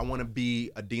 I want to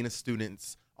be a dean of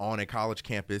students on a college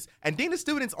campus. And dean of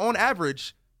students, on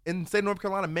average, in the state of North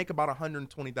Carolina, make about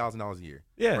 $120,000 a year.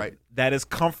 Yeah, right. That is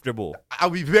comfortable. I'll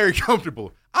be very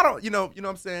comfortable. I don't, you know what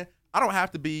I'm saying? I don't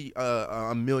have to be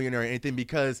a millionaire or anything,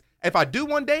 because if I do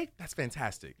one day, that's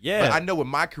fantastic. Yeah. But I know with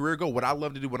my career goal, what I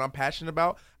love to do, what I'm passionate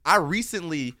about. I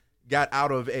recently got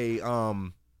out of a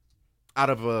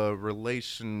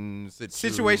situationship,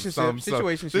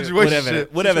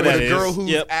 whatever that with a girl is.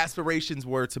 whose aspirations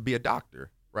were to be a doctor,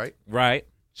 right? Right.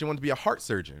 She wanted to be a heart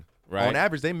surgeon. Right. On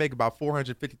average, they make about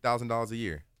 $450,000 a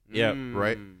year. Yep.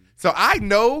 Right. So I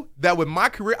know that with my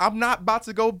career, I'm not about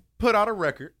to go put out a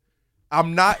record.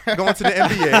 I'm not going to the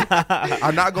NBA.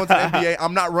 I'm not going to the NBA.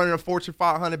 I'm not running a Fortune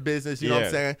 500 business. You know what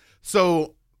I'm saying?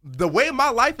 So the way my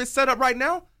life is set up right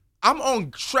now, I'm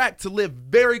on track to live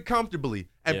very comfortably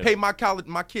and pay my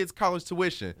kids' college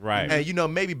tuition. Right.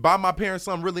 And, maybe buy my parents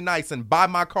something really nice and buy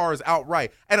my cars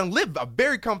outright and live a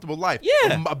very comfortable life.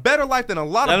 Yeah. A better life than a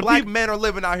lot of black men are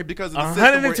living out here because of the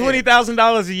system we're in.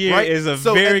 $120,000 a year is a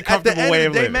very comfortable way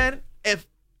of living. Man, if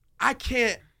I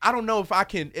don't know if I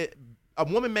can. A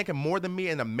woman making more than me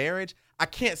in a marriage, I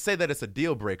can't say that it's a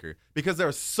deal breaker, because there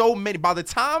are so many. By the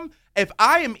time, if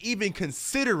I am even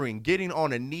considering getting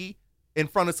on a knee in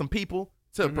front of some people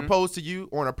to propose to you,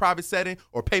 or in a private setting,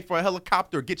 or pay for a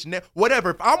helicopter, or get your net, whatever.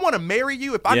 If I want to marry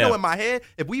you, if I know in my head,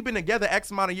 if we've been together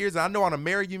X amount of years and I know I want to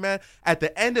marry you, man, at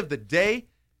the end of the day,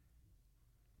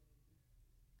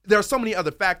 there are so many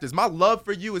other factors. My love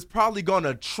for you is probably going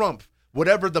to trump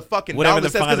whatever the fucking dollar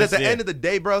says, because at the end of the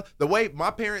day, bro, the way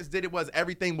my parents did it was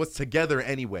everything was together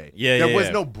anyway. There was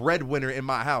no breadwinner in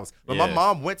my house. But my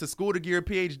mom went to school to get her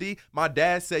PhD. My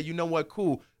dad said, you know what,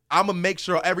 cool, I'm going to make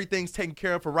sure everything's taken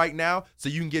care of for right now so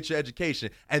you can get your education.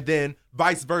 And then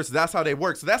vice versa. That's how they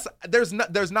work. So there's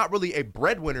not really a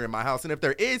breadwinner in my house. And if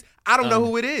there is, I don't know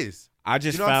who it is. I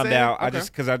just found out,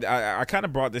 because I kind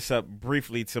of brought this up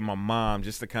briefly to my mom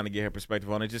just to kind of get her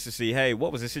perspective on it, just to see, hey,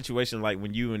 what was the situation like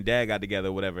when you and dad got together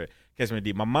or whatever.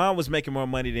 My mom was making more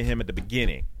money than him at the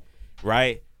beginning,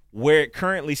 right? Where it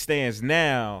currently stands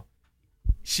now,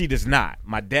 she does not.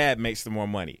 My dad makes the more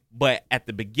money. But at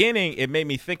the beginning, it made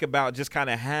me think about just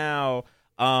kind of how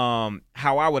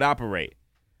I would operate.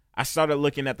 I started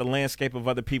looking at the landscape of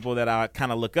other people that I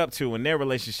kind of look up to and their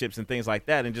relationships and things like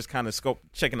that, and just kind of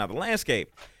checking out the landscape.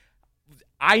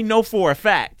 I know for a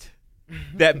fact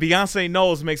that Beyonce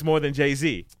Knowles makes more than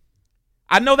Jay-Z.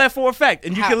 I know that for a fact,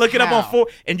 and you can look it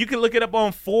up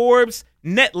on Forbes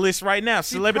net list right now.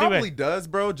 Celebrity probably does,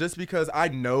 bro, just because I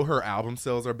know her album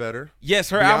sales are better. Yes,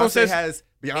 her album says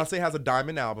Beyonce has a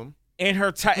diamond album, and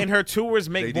her tours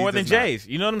make more than Jay's.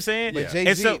 You know what I'm saying?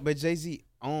 But Jay-Z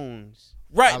owns.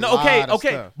 Right. No.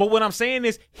 Okay. But what I'm saying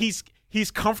is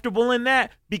he's comfortable in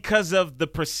that because of the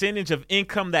percentage of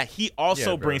income that he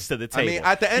also brings to the table. I mean,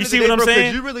 at the end of the day, bro,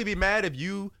 could you really be mad if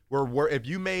you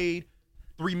made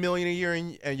 $3 million a year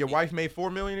and your wife made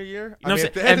 $4 million a year?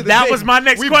 And that was my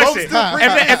next question.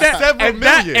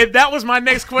 If that was my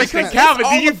next question, Calvin,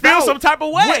 do you feel some type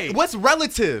of way? What's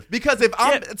relative? Because if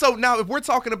we're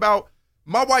talking about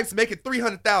my wife's making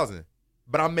 $300,000,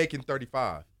 but I'm making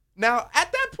 $35,000. Now, at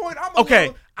that point, I'm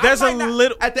okay. At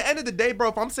the end of the day, bro,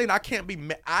 if I'm saying I can't be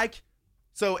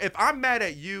so if I'm mad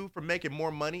at you for making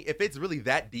more money, if it's really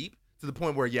that deep to the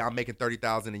point where I'm making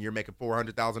 $30,000 and you're making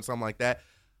 $400,000, something like that,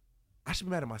 I should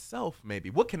be mad at myself. Maybe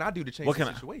what can I do to change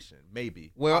the situation?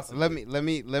 Maybe. Well, possibly. let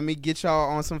me get y'all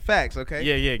on some facts, okay?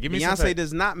 Yeah. Give me some facts. Beyonce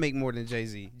does not make more than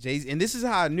Jay-Z. And this is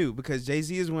how I knew, because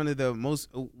Jay-Z is one of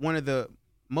the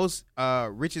most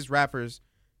richest rappers.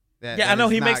 I know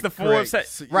he makes the Forbes.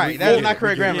 Right, that's not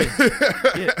correct grammar.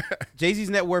 Jay-Z's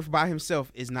net worth by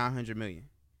himself is $900 million.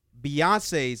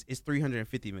 Beyonce's is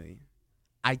 $350 million.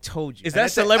 I told you. Is that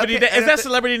celebrity? Is that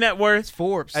celebrity net worth? It's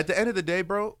Forbes. At the end of the day,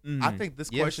 bro, I think this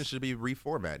question should be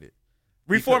reformatted.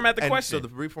 Reformat the question. So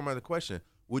the reformat the question: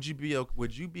 would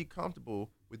you be comfortable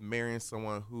with marrying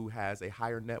someone who has a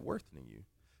higher net worth than you?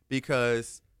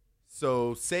 Because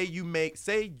say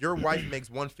your wife makes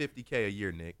 $150K a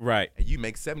year, Nick, right? And you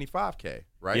make $75K,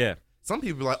 right? Yeah. Some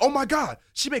people are like, oh my God,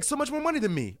 she makes so much more money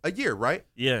than me a year, right?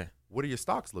 Yeah. What do your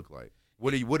stocks look like?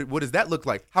 What does that look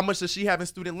like? How much does she have in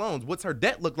student loans? What's her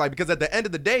debt look like? Because at the end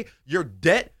of the day, your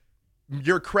debt,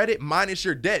 your credit minus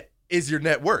your debt is your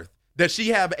net worth. Does she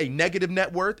have a negative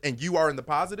net worth and you are in the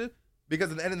positive? Because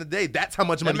at the end of the day, that's how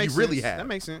much money you really have. That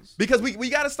makes sense. Because we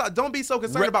got to stop. Don't be so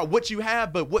concerned about what you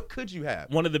have, but what could you have?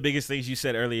 One of the biggest things you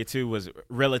said earlier, too, was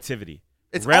relativity.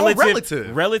 It's all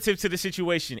relative. Relative to the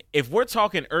situation. If we're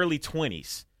talking early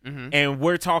 20s, and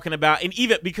we're talking about, and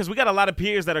even because we got a lot of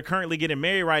peers that are currently getting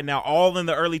married right now, all in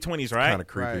the early 20s, right? Kind of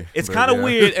creepy. Right. It's kind of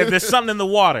weird if there's something in the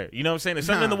water. You know what I'm saying? There's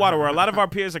something in the water where a lot of our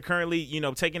peers are currently,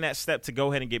 taking that step to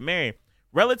go ahead and get married.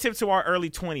 Relative to our early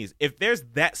 20s, if there's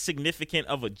that significant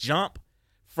of a jump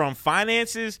from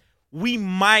finances, we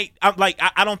might,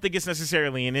 I don't think it's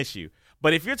necessarily an issue.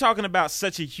 But if you're talking about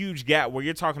such a huge gap where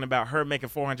you're talking about her making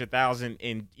 $400,000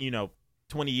 in,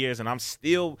 20 years and I'm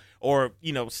still, or,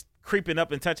 creeping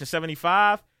up and touching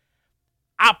 75,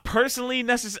 I personally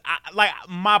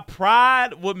my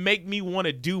pride would make me want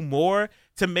to do more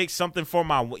to make something for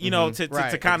my,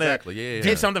 to kind of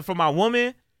get something for my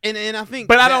woman. And I think,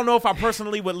 but I don't know if I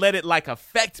personally would let it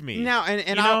affect me. Now,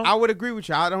 and I would agree with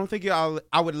you. I don't think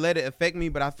I would let it affect me,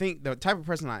 but I think the type of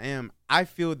person I am, I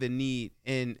feel the need,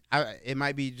 and it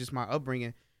might be just my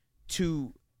upbringing,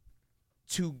 to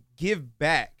give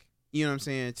back. You know what I'm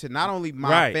saying? To not only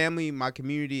my family, my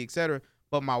community, etc.,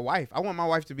 but my wife. I want my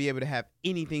wife to be able to have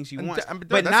anything she wants,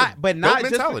 but not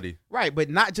mentality. But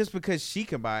not just because she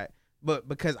can buy it, but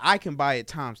because I can buy it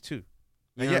times two.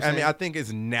 You know I think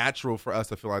it's natural for us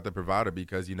to feel like the provider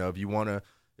because, if you want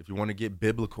to get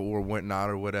biblical or whatnot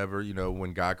or whatever,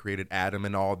 when God created Adam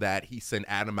and all that, he sent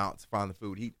Adam out to find the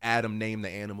food. Adam named the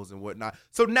animals and whatnot.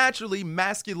 So naturally,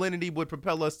 masculinity would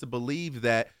propel us to believe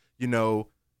that,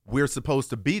 we're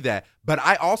supposed to be that. But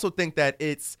I also think that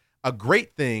it's a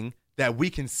great thing that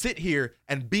we can sit here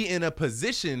and be in a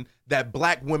position that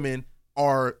black women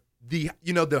are the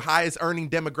highest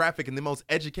earning demographic and the most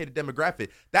educated demographic.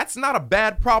 That's not a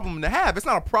bad problem to have. It's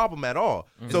not a problem at all.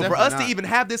 So for us to even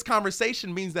have this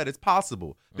conversation means that it's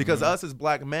possible because us as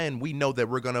black men, we know that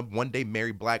we're going to one day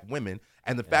marry black women.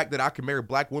 And the fact that I can marry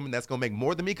black women that's going to make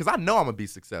more than me, because I know I'm going to be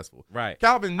successful. Right.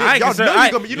 Calvin, Nick, y'all know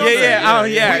you're going to be,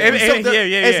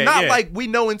 It's not like we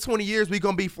know in 20 years we're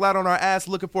going to be flat on our ass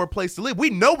looking for a place to live.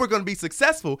 We know we're going to be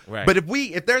successful. Right. But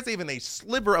if there's even a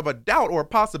sliver of a doubt or a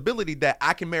possibility that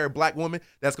I can marry a black woman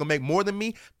that's going to make more than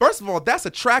me, first of all, that's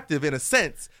attractive in a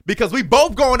sense because we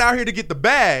both going out here to get the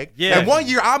bag. Yeah. And one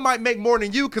year I might make more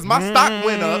than you because my stock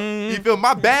went up. You feel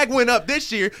my bag went up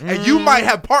this year and you might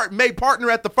have made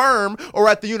partner at the firm or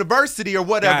at the university or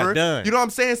whatever. You know what I'm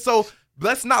saying? So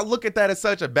let's not look at that as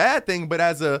such a bad thing, but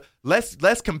as a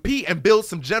let's compete and build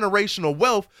some generational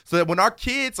wealth so that when our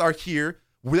kids are here,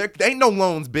 there ain't no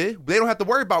loans, bitch. They don't have to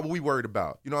worry about what we worried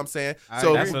about. You know what I'm saying?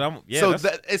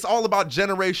 It's all about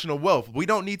generational wealth. We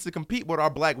don't need to compete with our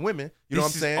black women. You know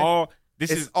what I'm saying?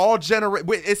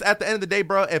 It's at the end of the day,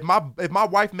 bro. If my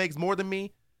wife makes more than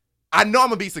me, I know I'm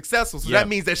going to be successful, so that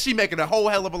means that she making a whole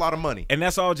hell of a lot of money. And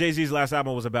that's all Jay-Z's last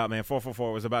album was about, man.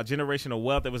 444 was about generational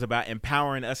wealth. It was about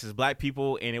empowering us as black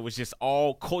people, and it was just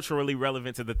all culturally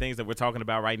relevant to the things that we're talking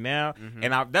about right now. Mm-hmm.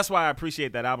 And that's why I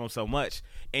appreciate that album so much.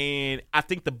 And I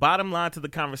think the bottom line to the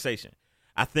conversation,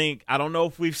 I don't know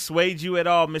if we've swayed you at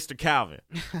all, Mr. Calvin.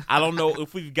 I don't know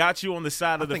if we've got you on the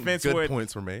side of the fence. Good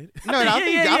points were made.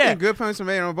 I think good points were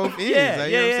made on both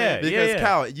ends. Because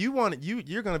Cal, you're going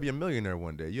to be a millionaire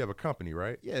one day. You have a company,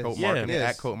 right? Yes. Coat Marketing,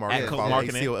 at Coat Marketing. At Coat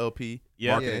Marketing. ACOLP.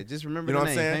 Yeah. Just remember the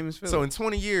name. Famous Philip. So in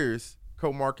 20 years,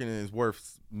 Coat Marketing is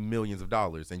worth millions of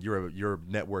dollars, and your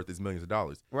net worth is millions of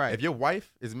dollars. Right. If your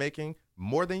wife is making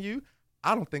more than you,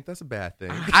 I don't think that's a bad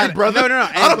thing, brother. No.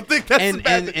 I don't think that's a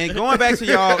bad thing. And going back to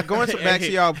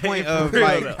y'all point of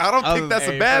I don't think that's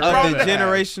a bad problem. The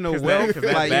generational wealth, you know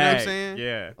what I'm saying?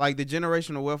 Yeah. Like the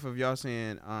generational wealth of y'all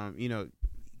saying,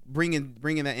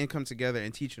 bringing that income together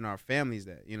and teaching our families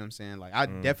that, you know what I'm saying? Like I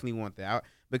definitely want that.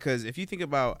 Because if you think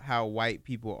about how white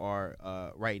people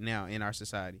are right now in our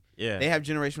society, they have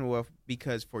generational wealth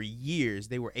because for years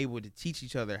they were able to teach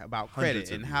each other about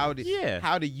credit and how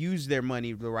to use their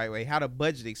money the right way, how to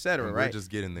budget, etc. Right? We're just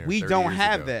getting there. We don't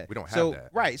have that. We don't have that.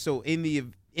 Right. So in the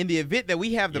event that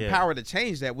we have the power to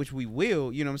change that, which we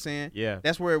will, you know what I'm saying? Yeah.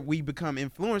 That's where we become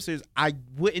influencers. I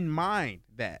wouldn't mind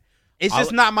that. It's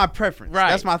just not my preference. Right.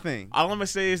 That's my thing. All I'm going to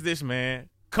say is this, man.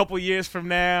 Couple years from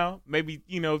now, maybe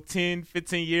 10,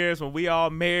 15 years when we all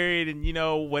married and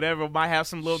whatever, might have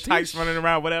some little types running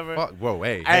around, whatever. Whoa,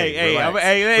 hey,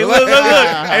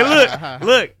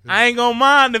 look, I ain't gonna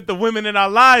mind if the women in our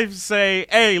lives say,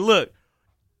 hey, look,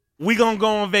 we gonna go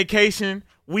on vacation.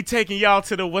 We taking y'all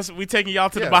to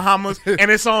the Bahamas,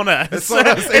 and it's on us. It's on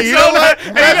us. And you know what?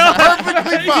 That's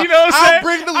perfectly fine. You know what I'm saying? I'll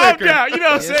bring the liquor. You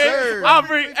know what I'm saying? I'll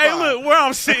bring. Hey, look where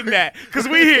I'm sitting at, because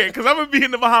we here, because I'm gonna be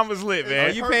in the Bahamas lit, man.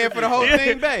 Are you paying for the whole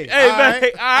thing, babe? Hey, all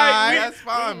right. That's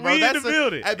fine, bro. We in the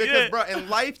building. Because, bro, in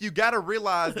life you gotta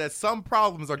realize that some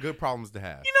problems are good problems to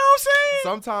have. You know what I'm saying?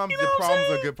 Sometimes the problems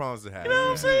are good problems to have. You know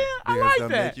what I'm saying? I like that.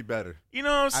 Make you better. You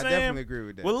know what I'm saying? I definitely agree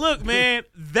with that. Well, look, man,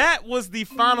 that was the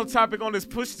final topic on this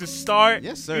push to start.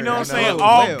 Yes, sir. You know what I'm I know. saying?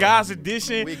 All Well. guys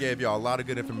edition. We gave y'all a lot of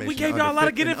good information. We gave y'all a lot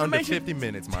of good Under information. 50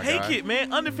 minutes, my Take guy. it,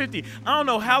 man. Under 50. I don't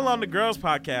know how long the girls'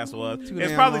 podcast was. Too It's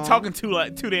damn probably long. talking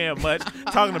too damn much,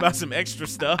 talking about some extra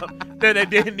stuff that they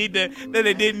didn't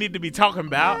need to be talking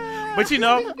about. But you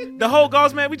know, the whole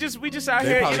goes, man. We just out They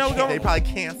here, probably, you know, they going. probably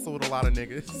canceled a lot of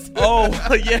niggas.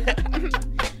 Oh yeah.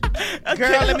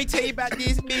 Girl, let me tell you about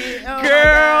this bitch. Oh,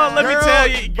 Girl, let me tell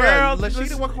you, bruh, girl.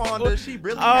 Lashida Wakanda, she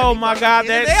really Oh, had me my fucking God, in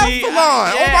that the nail see,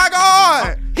 salon. yeah. Oh my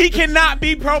God. He cannot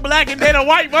be pro-black and date a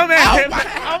white woman. Oh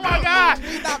Oh my God.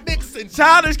 We not mixing.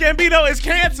 Childish Gambino is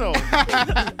canceled.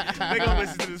 They gonna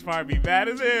listen to this part, be mad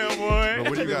as hell, But boy.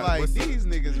 what do you got? Like, What's the- these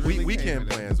niggas really weekend came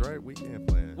with it. plans, right? Weekend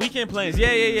plans. Weekend plans,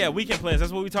 yeah. Weekend plans.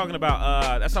 That's what we're talking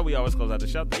about. That's how we always close out the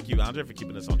show. Thank you, Andre, for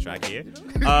keeping us on track here.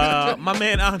 My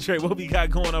man Andre, what we got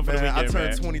going on for the Man, I weekend, man?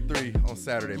 turned 23 on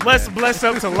Saturday. Let's man. bless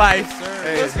up to life.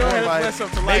 Hey, Let's go ahead and bless up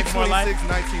to May life, more 26, life.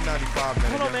 1995,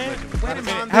 man. Hold on, man. Legend. Wait a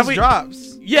minute. This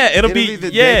drops. Yeah, it'll be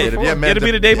the yeah, day before. Yeah, man, it'll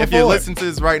be the day If you before. listen to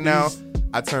this right now,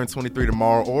 I turned 23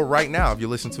 tomorrow, or right now, if you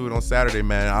listen to it on Saturday,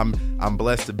 man. I'm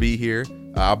blessed to be here.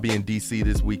 I'll be in DC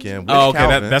this weekend. With Oh, okay,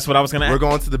 Calvin. that's what I was gonna We're ask.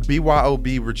 going to the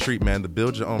BYOB retreat, man. The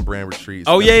Build Your Own Brand retreat. It's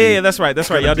Oh gonna yeah, be- that's right. That's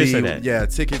right. gonna Y'all did be- say that. Yeah,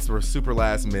 tickets were super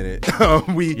last minute.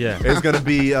 Yeah. It's gonna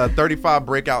be 35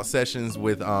 breakout sessions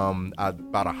with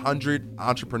about 100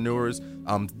 entrepreneurs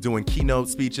doing keynote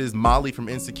speeches. Molly from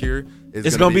Insecure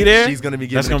is gonna be there? She's gonna be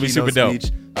giving That's a gonna be keynote super dope.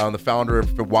 speech. The founder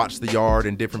of Watch the Yard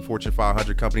and different Fortune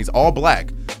 500 companies, all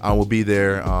black, will be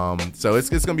there. So it's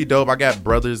gonna be dope. I got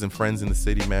brothers and friends in the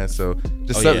city, man. So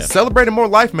just Oh, yeah. celebrating more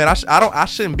life, man. I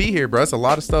shouldn't be here, bro. It's a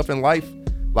lot of stuff in life.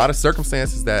 A lot of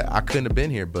circumstances that I couldn't have been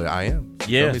here, but I am.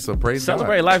 You Yeah. feel me? So praise God.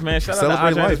 Celebrate life, man. Shout out to Celebrate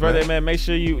Andre on his life, birthday, man. man. Make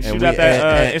sure you shoot we- out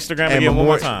that Instagram again one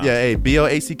more time. Yeah, hey,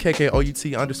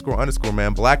 BLACKKOUT__,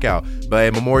 man, blackout. But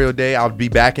at Memorial Day, I'll be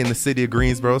back in the city of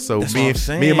Greensboro. So That's me what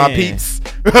I'm and my saying. peeps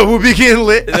will be getting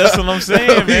lit. That's what I'm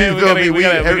saying, man. You feel me?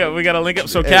 We gotta link up.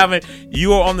 So, Calvin,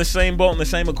 you are on the same boat and the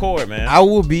same accord, man. I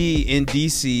will be in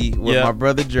DC with Yeah. my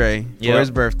brother Dre for Yeah.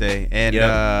 his birthday, and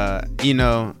Yeah. you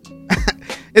know,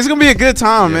 it's gonna be a good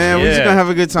time, man. We're just Yeah. gonna have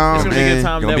a good time. It's gonna be a good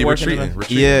time You're gonna be networking.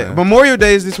 retreating. Yeah, man. Memorial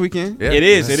Day is this weekend. Yeah. It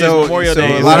is. It is So- Memorial so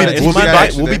Day. a It's lot of- Monday. it's We'll be Monday.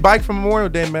 back. We'll be back from Memorial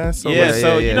Day, man. So Yeah,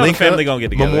 so yeah. you know the Link family up, gonna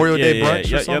get together. Memorial Day Yeah, brunch or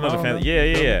yeah, something. know the I don't family.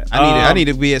 know. Yeah. I need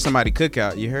to be at somebody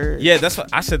cookout. You heard? Yeah, that's what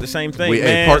I said. The same thing, Wait,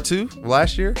 man. hey, part 2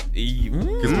 last year.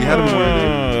 Because we had a Memorial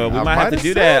Day. We I might have might to have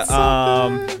do said that.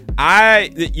 something.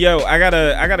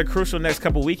 I got a crucial next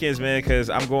couple weekends, man, because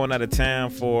I'm going out of town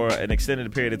for an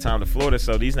extended period of time to Florida.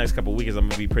 So these next couple weekends, I'm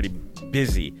gonna be pretty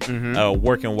busy,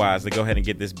 working wise, to go ahead and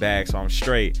get this bag, so I'm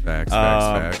straight.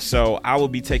 Facts. So I will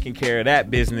be taking care of that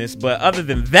business. But other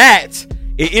than that,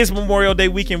 it is Memorial Day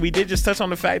weekend. We did just touch on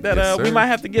the fact that Yes, we sir. might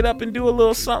have to get up and do a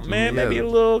little something, man. Yeah. Maybe a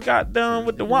little got done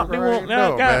with the womp de womp.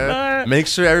 No, man. Make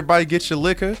sure everybody gets your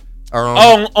liquor.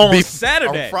 On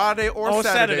Saturday. On Friday or On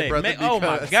Saturday. brother. Oh,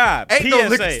 my because God. Ain't no PSA.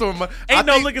 liquor store. Ain't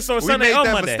no liquor store Sunday we or made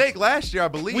that Monday. mistake last year, I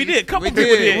believe. We did. Couple We people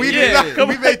did. did. We Yeah. did not.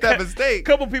 We made that mistake.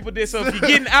 Couple people did. So if you're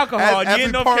getting alcohol and As you're in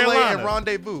we North parlay Carolina, and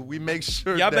rendezvous, we make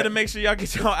sure y'all that, better make sure y'all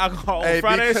get your alcohol on Hey,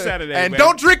 Friday or because- Saturday. and man.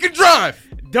 don't drink and drive.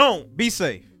 Don't. Be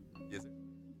safe.